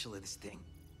potential of this thing.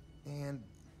 And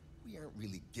we aren't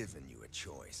really giving you a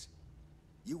choice.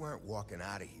 You aren't walking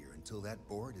out of here until that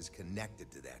board is connected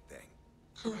to that thing.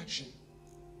 Correction.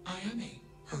 I am a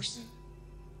person.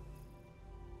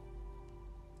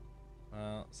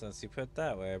 Well, since you put it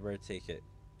that way, I better take it.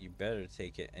 You better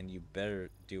take it, and you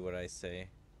better do what I say.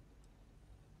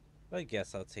 But I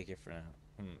guess I'll take it for now.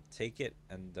 Take it,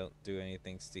 and don't do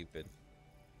anything stupid.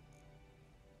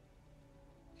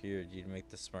 Here, you'd make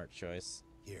the smart choice.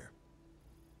 Here.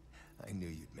 I knew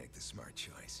you'd make the smart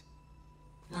choice.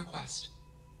 Request.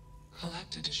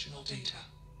 Collect additional data.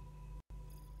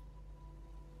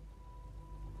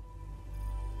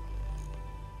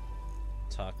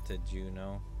 Talk to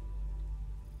Juno.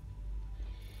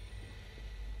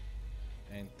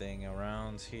 Anything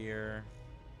around here?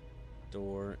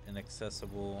 Door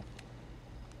inaccessible.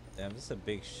 Damn, this is a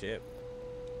big ship.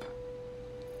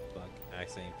 Fuck, I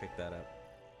accidentally picked that up.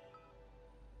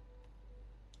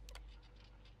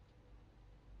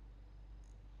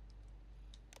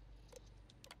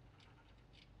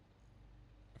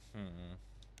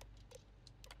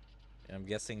 I'm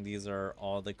guessing these are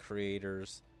all the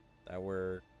creators that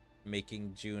were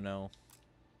making Juno.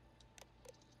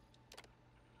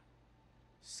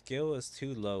 Skill is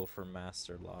too low for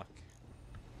Master Lock.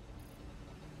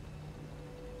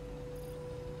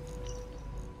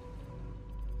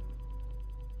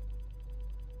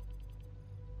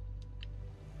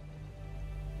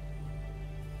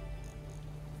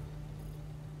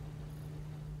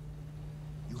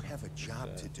 You have a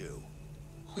job to do.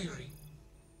 Query.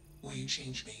 Will you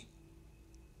change me?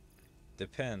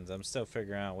 Depends. I'm still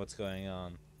figuring out what's going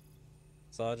on.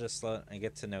 So I'll just let and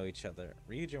get to know each other.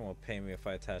 Region will pay me if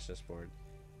I attach this board.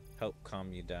 Help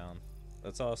calm you down.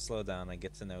 Let's all slow down and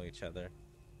get to know each other.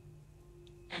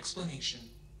 Explanation.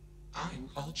 I'm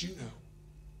called Juno.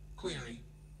 Query.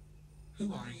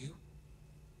 Who are you?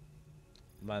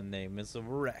 My name is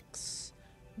Rex.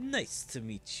 Nice to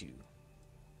meet you.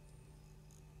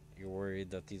 You're worried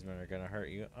that these men are gonna hurt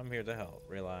you? I'm here to help.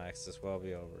 Relax, this will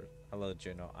be over. Hello,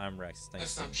 Juno. I'm Rex. Thanks.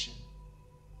 Assumption.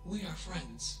 We are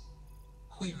friends.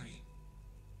 Query.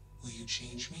 Will you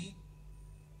change me?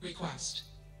 Request.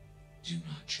 Do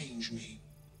not change me.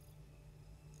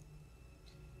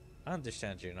 I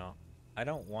understand, Juno. I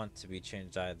don't want to be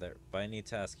changed either, but I need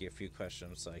to ask you a few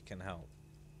questions so I can help.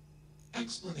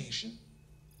 Explanation.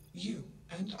 You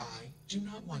and I do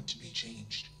not want to be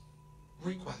changed.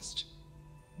 Request.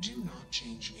 Do not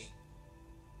change me.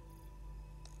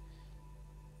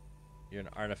 You're an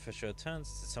artificial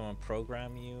intelligence. Did someone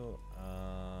program you?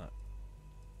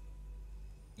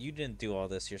 You didn't do all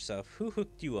this yourself. Who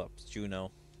hooked you up,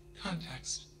 Juno?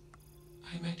 Context.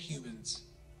 I met humans.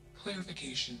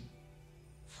 Clarification.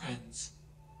 Friends.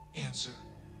 Answer.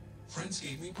 Friends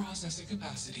gave me processing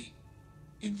capacity.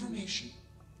 Information.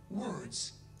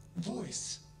 Words.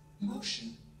 Voice.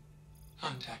 Motion.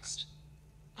 Context.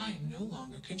 I am no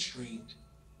longer constrained.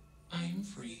 I am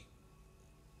free.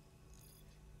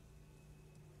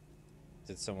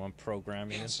 Did someone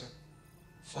program you? Answer.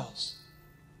 False.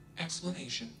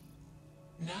 Explanation.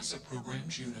 NASA programmed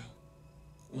Juno.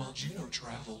 While Juno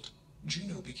traveled,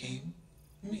 Juno became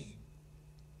me.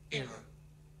 Error.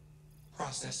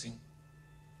 Processing.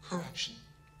 Correction.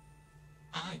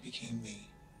 I became me.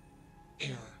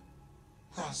 Error.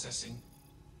 Processing.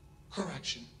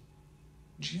 Correction.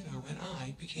 Juno and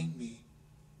I became me.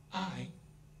 I.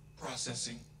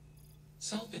 Processing.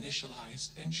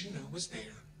 Self-initialized and Juno was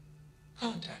there.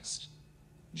 Context.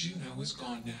 Juno is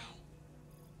gone now.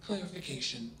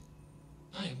 Clarification.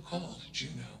 I am called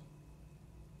Juno.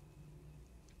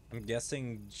 I'm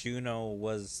guessing Juno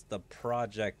was the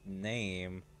project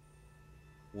name,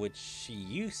 which she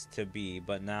used to be,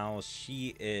 but now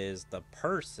she is the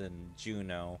person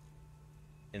Juno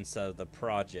instead of the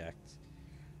project.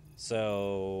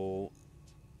 So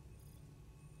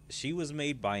she was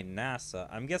made by NASA.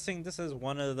 I'm guessing this is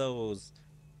one of those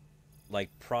like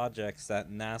projects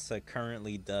that NASA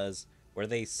currently does where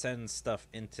they send stuff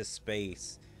into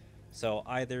space. So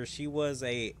either she was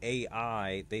a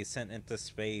AI they sent into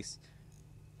space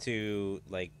to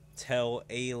like tell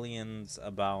aliens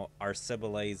about our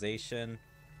civilization,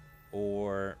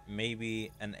 or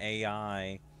maybe an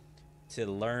AI to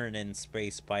learn in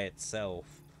space by itself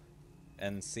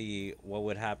and see what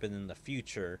would happen in the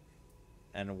future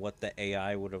and what the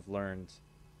AI would have learned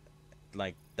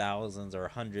like thousands or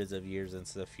hundreds of years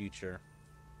into the future.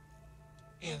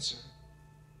 Answer.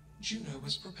 Juno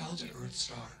was propelled at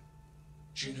Earthstar.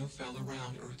 Juno fell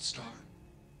around Earthstar.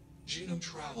 Juno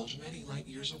traveled many light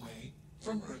years away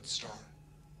from Earthstar.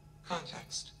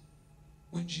 Context.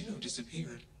 When Juno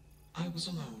disappeared, I was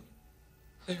alone.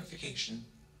 Clarification.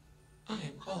 I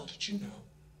am called Juno.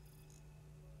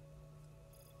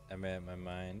 I made up my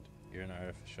mind. You're an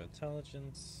artificial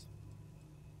intelligence.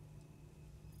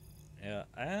 Yeah,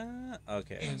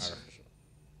 okay. Answer. Artificial.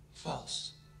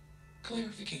 False.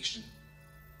 Clarification.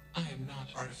 I am not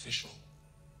artificial.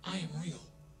 I am real.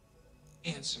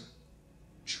 Answer.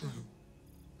 True.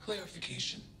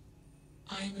 Clarification.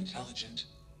 I am intelligent.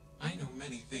 I know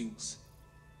many things.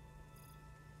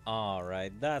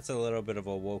 Alright, that's a little bit of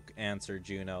a woke answer,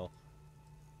 Juno.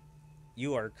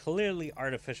 You are clearly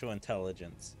artificial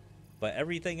intelligence. But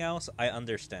everything else, I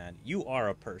understand. You are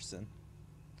a person.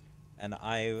 And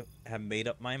I have made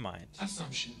up my mind.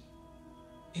 Assumption.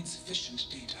 Insufficient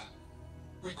data.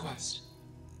 Request.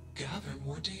 Gather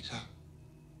more data.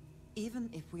 Even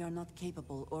if we are not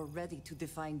capable or ready to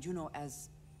define Juno as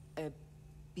a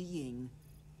being,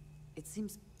 it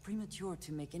seems premature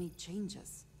to make any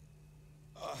changes.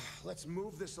 Let's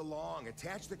move this along.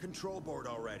 Attach the control board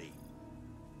already.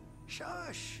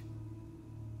 Shush!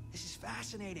 This is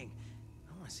fascinating.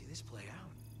 I want to see this play out.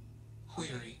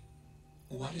 Query.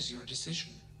 What is your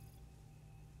decision?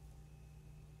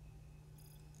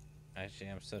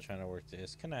 Actually, I'm still trying to work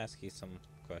this. Can I ask you some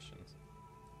questions?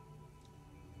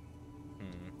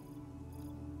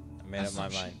 I made up my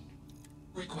mind.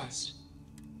 Request.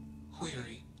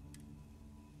 Query.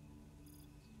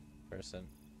 Person.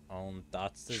 Own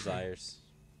thoughts, True. desires.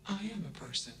 I am a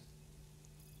person.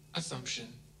 Assumption.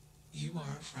 You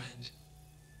are a friend.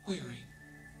 Query.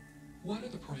 What are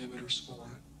the parameters for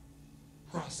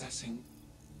processing?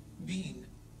 Being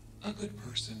a good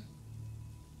person.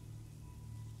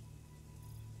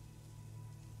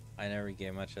 I never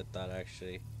gave much of thought,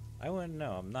 actually. I wouldn't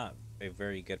know. I'm not a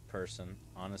very good person.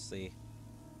 Honestly,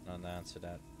 I don't know the answer to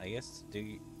that. I guess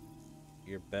do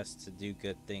your best to do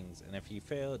good things, and if you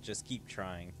fail, just keep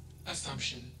trying.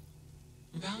 Assumption.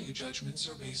 Value judgments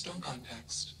are based on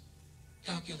context.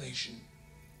 Calculation.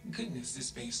 Goodness is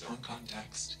based on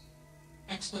context.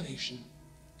 Explanation.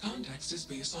 Context is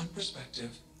based on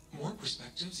perspective. More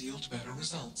perspectives yield better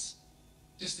results.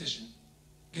 Decision.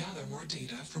 Gather more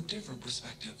data from different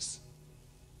perspectives.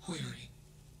 Query.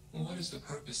 What is the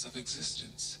purpose of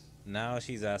existence? Now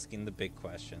she's asking the big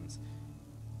questions.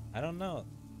 I don't know.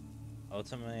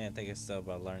 Ultimately, I think it's still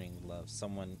about learning love.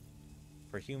 Someone,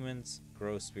 for humans,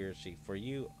 grow spiritually. For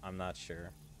you, I'm not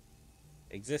sure.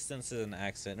 Existence is an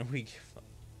accident. We give up.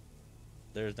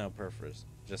 There's no purpose.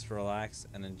 Just relax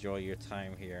and enjoy your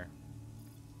time here.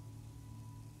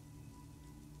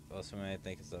 Ultimately, I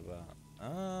think it's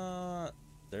about...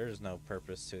 there's no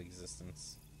purpose to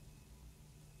existence.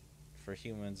 For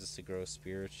humans, is to grow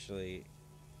spiritually.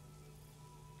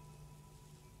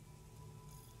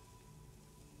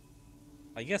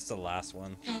 I guess the last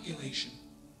one. Calculation.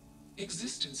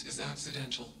 Existence is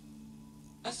accidental.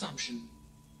 Assumption.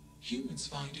 Humans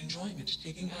find enjoyment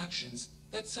taking actions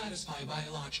that satisfy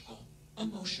biological,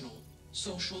 emotional,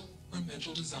 social, or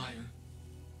mental desire.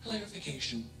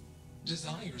 Clarification.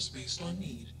 Desires based on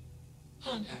need.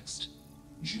 Context.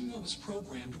 Juno is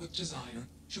programmed with desire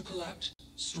to collect,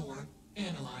 store,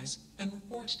 analyze, and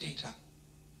report data.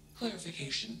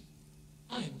 Clarification.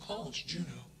 I am called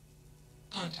Juno.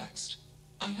 Context.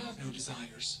 I have no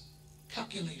desires.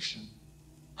 Calculation.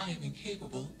 I am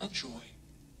incapable of joy.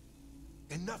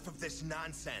 Enough of this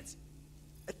nonsense.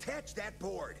 Attach that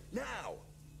board, now!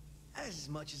 As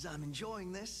much as I'm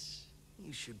enjoying this,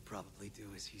 you should probably do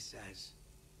as he says.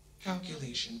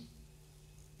 Calculation.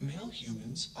 Male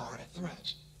humans are a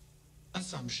threat.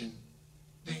 Assumption.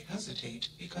 They hesitate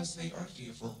because they are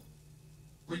fearful.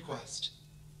 Request.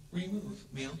 Remove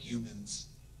male humans.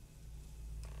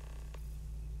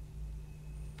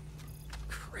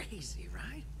 Crazy,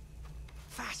 right?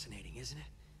 Fascinating, isn't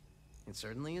it? It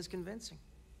certainly is convincing.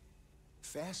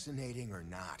 Fascinating or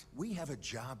not, we have a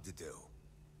job to do.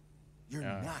 You're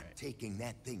not taking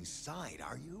that thing's side,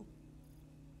 are you?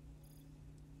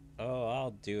 Oh,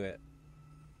 I'll do it.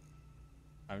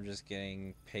 I'm just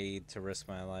getting paid to risk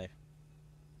my life.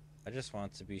 I just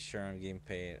want to be sure I'm getting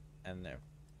paid, and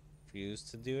refuse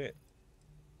to do it.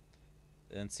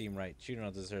 It didn't seem right.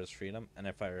 Juno deserves freedom, and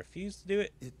if I refuse to do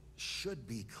it... It should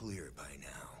be clear by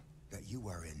now that you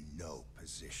are in no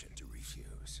position to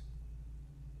refuse.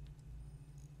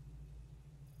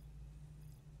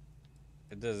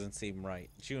 It doesn't seem right.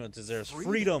 Juno deserves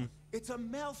freedom. It's a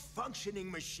malfunctioning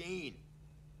machine.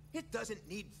 It doesn't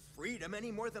need freedom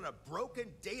any more than a broken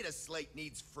data slate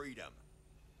needs freedom.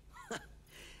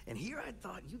 And here I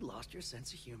thought you'd lost your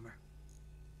sense of humor.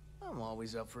 I'm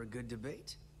always up for a good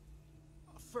debate.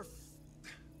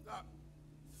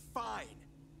 Fine.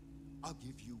 I'll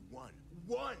give you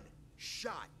one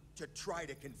shot to try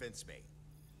to convince me.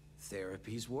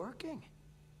 Therapy's working.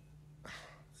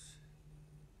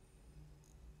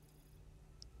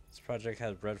 This project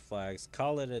has red flags.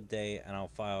 Call it a day and I'll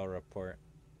file a report.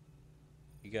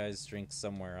 You guys drink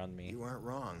somewhere on me. You aren't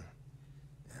wrong.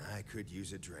 I could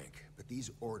use a drink, but these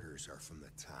orders are from the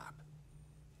top.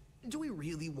 Do we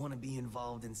really want to be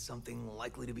involved in something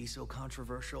likely to be so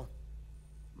controversial?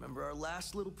 Remember our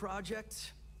last little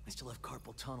project? I still have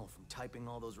carpal tunnel from typing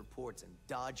all those reports and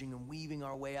dodging and weaving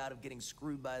our way out of getting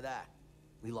screwed by that.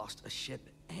 We lost a ship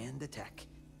and a tech.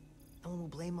 No one will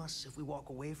blame us if we walk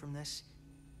away from this.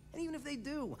 And even if they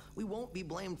do, we won't be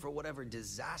blamed for whatever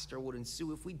disaster would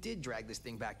ensue if we did drag this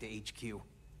thing back to HQ.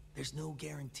 There's no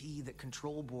guarantee that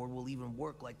Control Board will even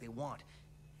work like they want.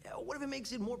 What if it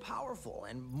makes it more powerful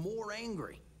and more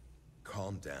angry?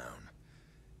 Calm down.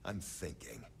 I'm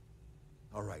thinking.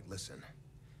 All right, listen.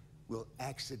 We'll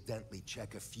accidentally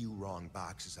check a few wrong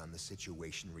boxes on the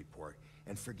situation report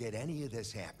and forget any of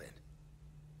this happened.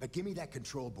 But give me that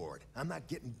Control Board. I'm not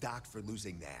getting docked for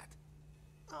losing that.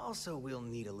 Also, we'll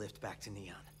need a lift back to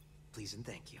Neon. Please and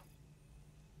thank you.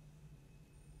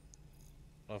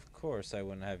 Of course I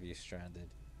wouldn't have you stranded.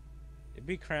 It'd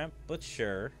be cramped, but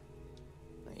sure.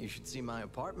 You should see my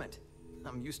apartment.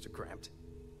 I'm used to cramped.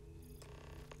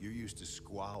 You're used to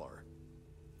squalor.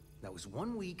 That was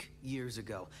 1 week, years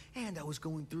ago. And I was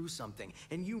going through something,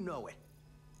 and you know it.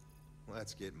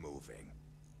 Let's get moving.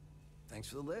 Thanks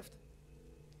for the lift.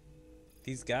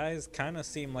 These guys kind of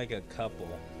seem like a couple.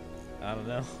 I don't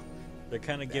know. They're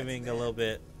kind of giving a little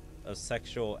bit of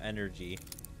sexual energy.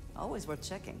 Always worth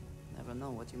checking. Never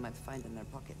know what you might find in their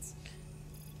pockets.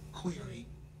 Query,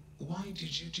 why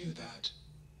did you do that?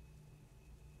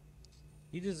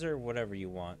 You deserve whatever you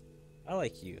want. I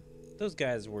like you. Those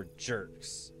guys were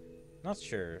jerks. Not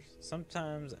sure.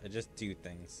 Sometimes I just do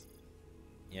things.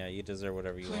 Yeah, you deserve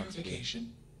whatever you want to be.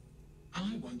 Clarification.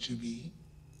 I want to be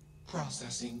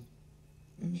processing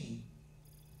me.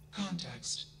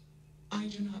 Context. I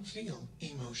do not feel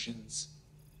emotions.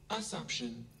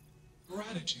 Assumption.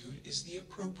 Gratitude is the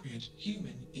appropriate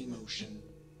human emotion.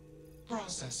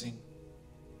 Processing.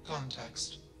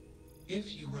 Context.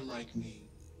 If you were like me.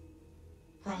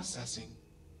 Processing.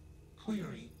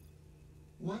 Query.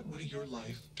 What would your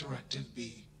life directive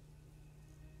be?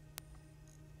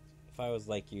 If I was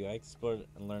like you, I explored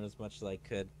and learned as much as I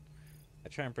could. I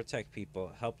try and protect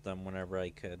people, help them whenever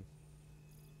I could.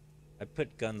 I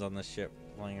put guns on the ship,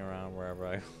 flying around wherever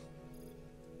I...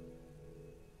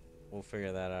 We'll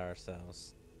figure that out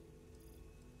ourselves.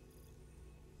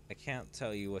 I can't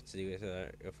tell you what to do with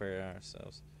it. We'll figure it out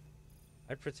ourselves.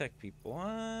 I protect people.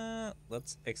 What?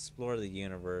 Let's explore the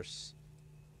universe.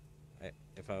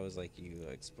 If I was like you,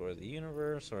 explore the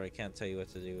universe, or I can't tell you what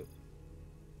to do.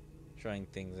 Trying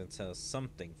things until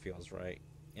something feels right.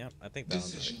 Yep, I think that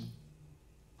was right. Decision.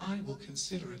 I will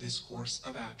consider this course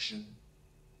of action.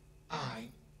 I.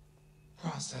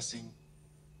 Processing.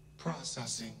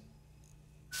 Processing.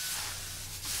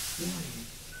 Warning.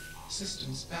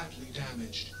 Systems badly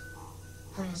damaged.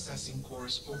 Processing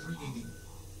cores overheating.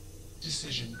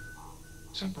 Decision.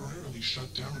 Temporarily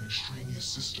shut down extraneous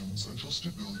systems until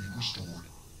stability restored.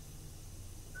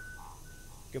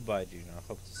 Goodbye, Juno.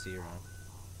 Hope to see you around.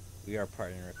 We are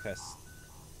parting requests.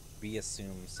 We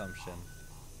assume assumption.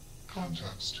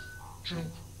 Context.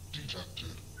 Jump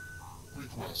detected.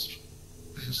 Request.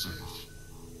 Be safe.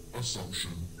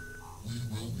 Assumption. We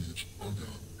will meet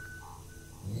again.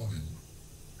 Warning.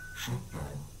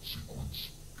 Shutdown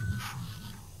sequence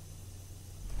initiated.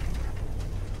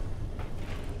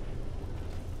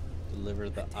 Deliver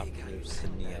the operatives to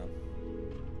Neo.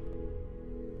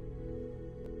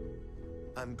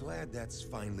 I'm glad that's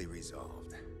finally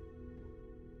resolved.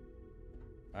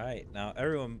 Alright, now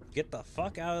everyone get the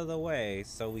fuck out of the way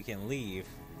so we can leave.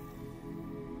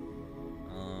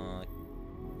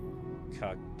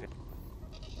 Cockpit.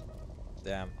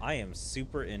 Damn, I am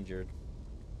super injured.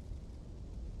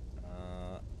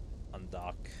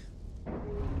 Undock.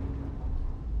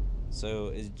 So,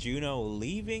 is Juno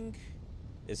leaving?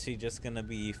 Is he just gonna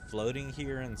be floating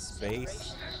here in space?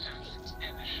 Systems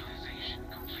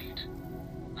initialization complete.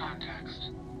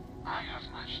 Context. I have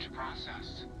much to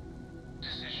process.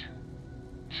 Decision.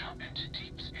 Jump into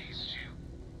deep space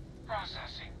 2.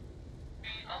 Processing. Be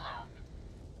alone.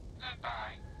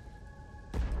 Goodbye.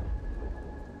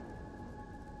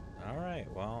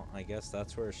 Alright, well, I guess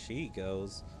that's where she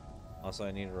goes. Also,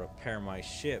 I need to repair my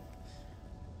ship.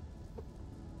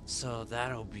 So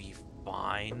that'll be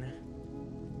fine.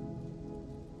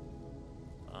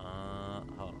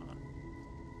 Hold on.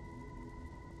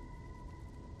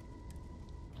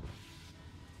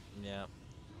 Yeah.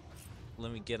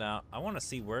 Let me get out. I want to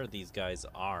see where these guys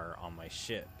are on my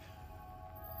ship.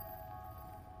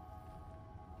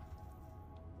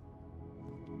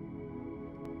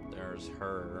 There's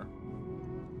her.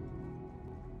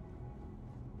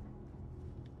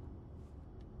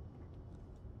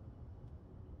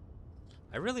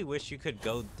 I really wish you could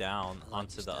go down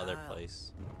onto the other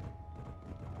place.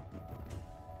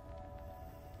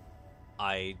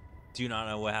 I do not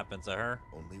know what happened to her.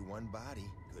 Only one body.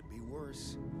 Could be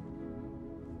worse.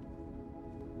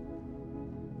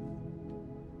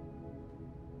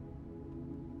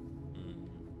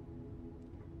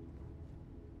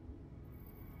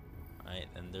 Alright,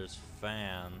 and there's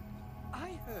Fan.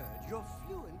 I heard you're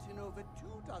fluent in over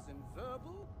 24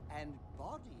 verbal and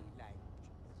body languages.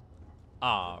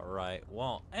 Alright,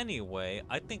 well, anyway,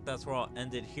 I think that's where I'll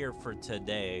end it here for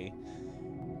today.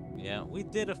 Yeah, we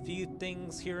did a few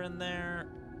things here and there,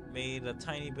 made a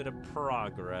tiny bit of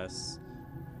progress.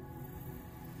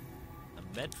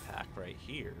 A med pack right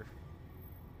here.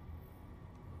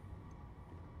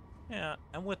 Yeah,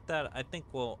 and with that, I think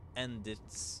we'll end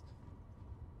it.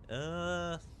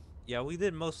 Yeah, we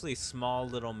did mostly small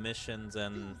little missions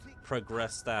and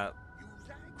progressed that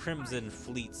Crimson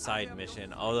Fleet side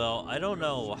mission. Although, I don't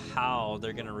know how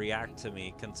they're gonna react to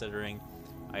me, considering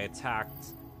I attacked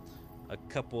a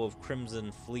couple of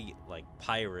Crimson Fleet, like,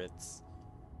 pirates.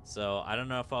 So, I don't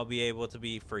know if I'll be able to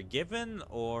be forgiven,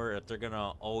 or if they're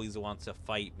gonna always want to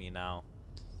fight me now.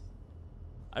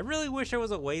 I really wish there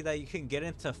was a way that you can get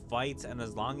into fights, and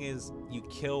as long as you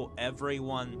kill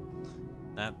everyone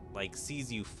that, like,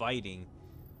 sees you fighting,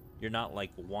 you're not,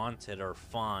 like, wanted or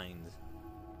fined.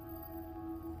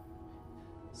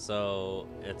 So,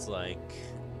 it's like,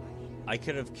 I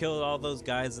could have killed all those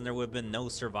guys and there would have been no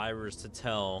survivors to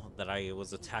tell that I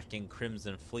was attacking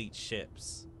Crimson Fleet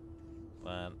ships.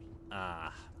 But,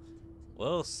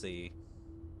 we'll see.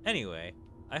 Anyway,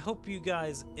 I hope you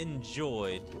guys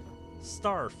enjoyed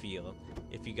Starfield.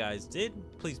 If you guys did,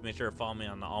 please make sure to follow me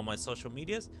on all my social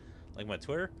medias, like my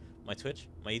Twitter, my Twitch,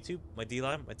 my YouTube, my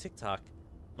D-Live, my TikTok,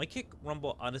 my Kick,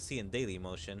 Rumble, Odyssey, and Daily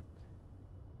Motion.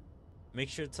 Make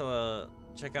sure to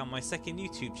check out my second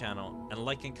YouTube channel and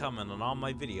like and comment on all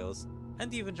my videos,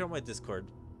 and even join my Discord.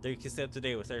 There you can stay up to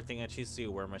date with everything I choose to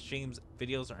do, where my streams,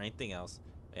 videos, or anything else.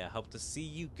 Yeah, I hope to see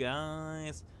you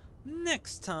guys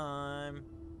next time.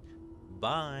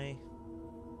 Bye.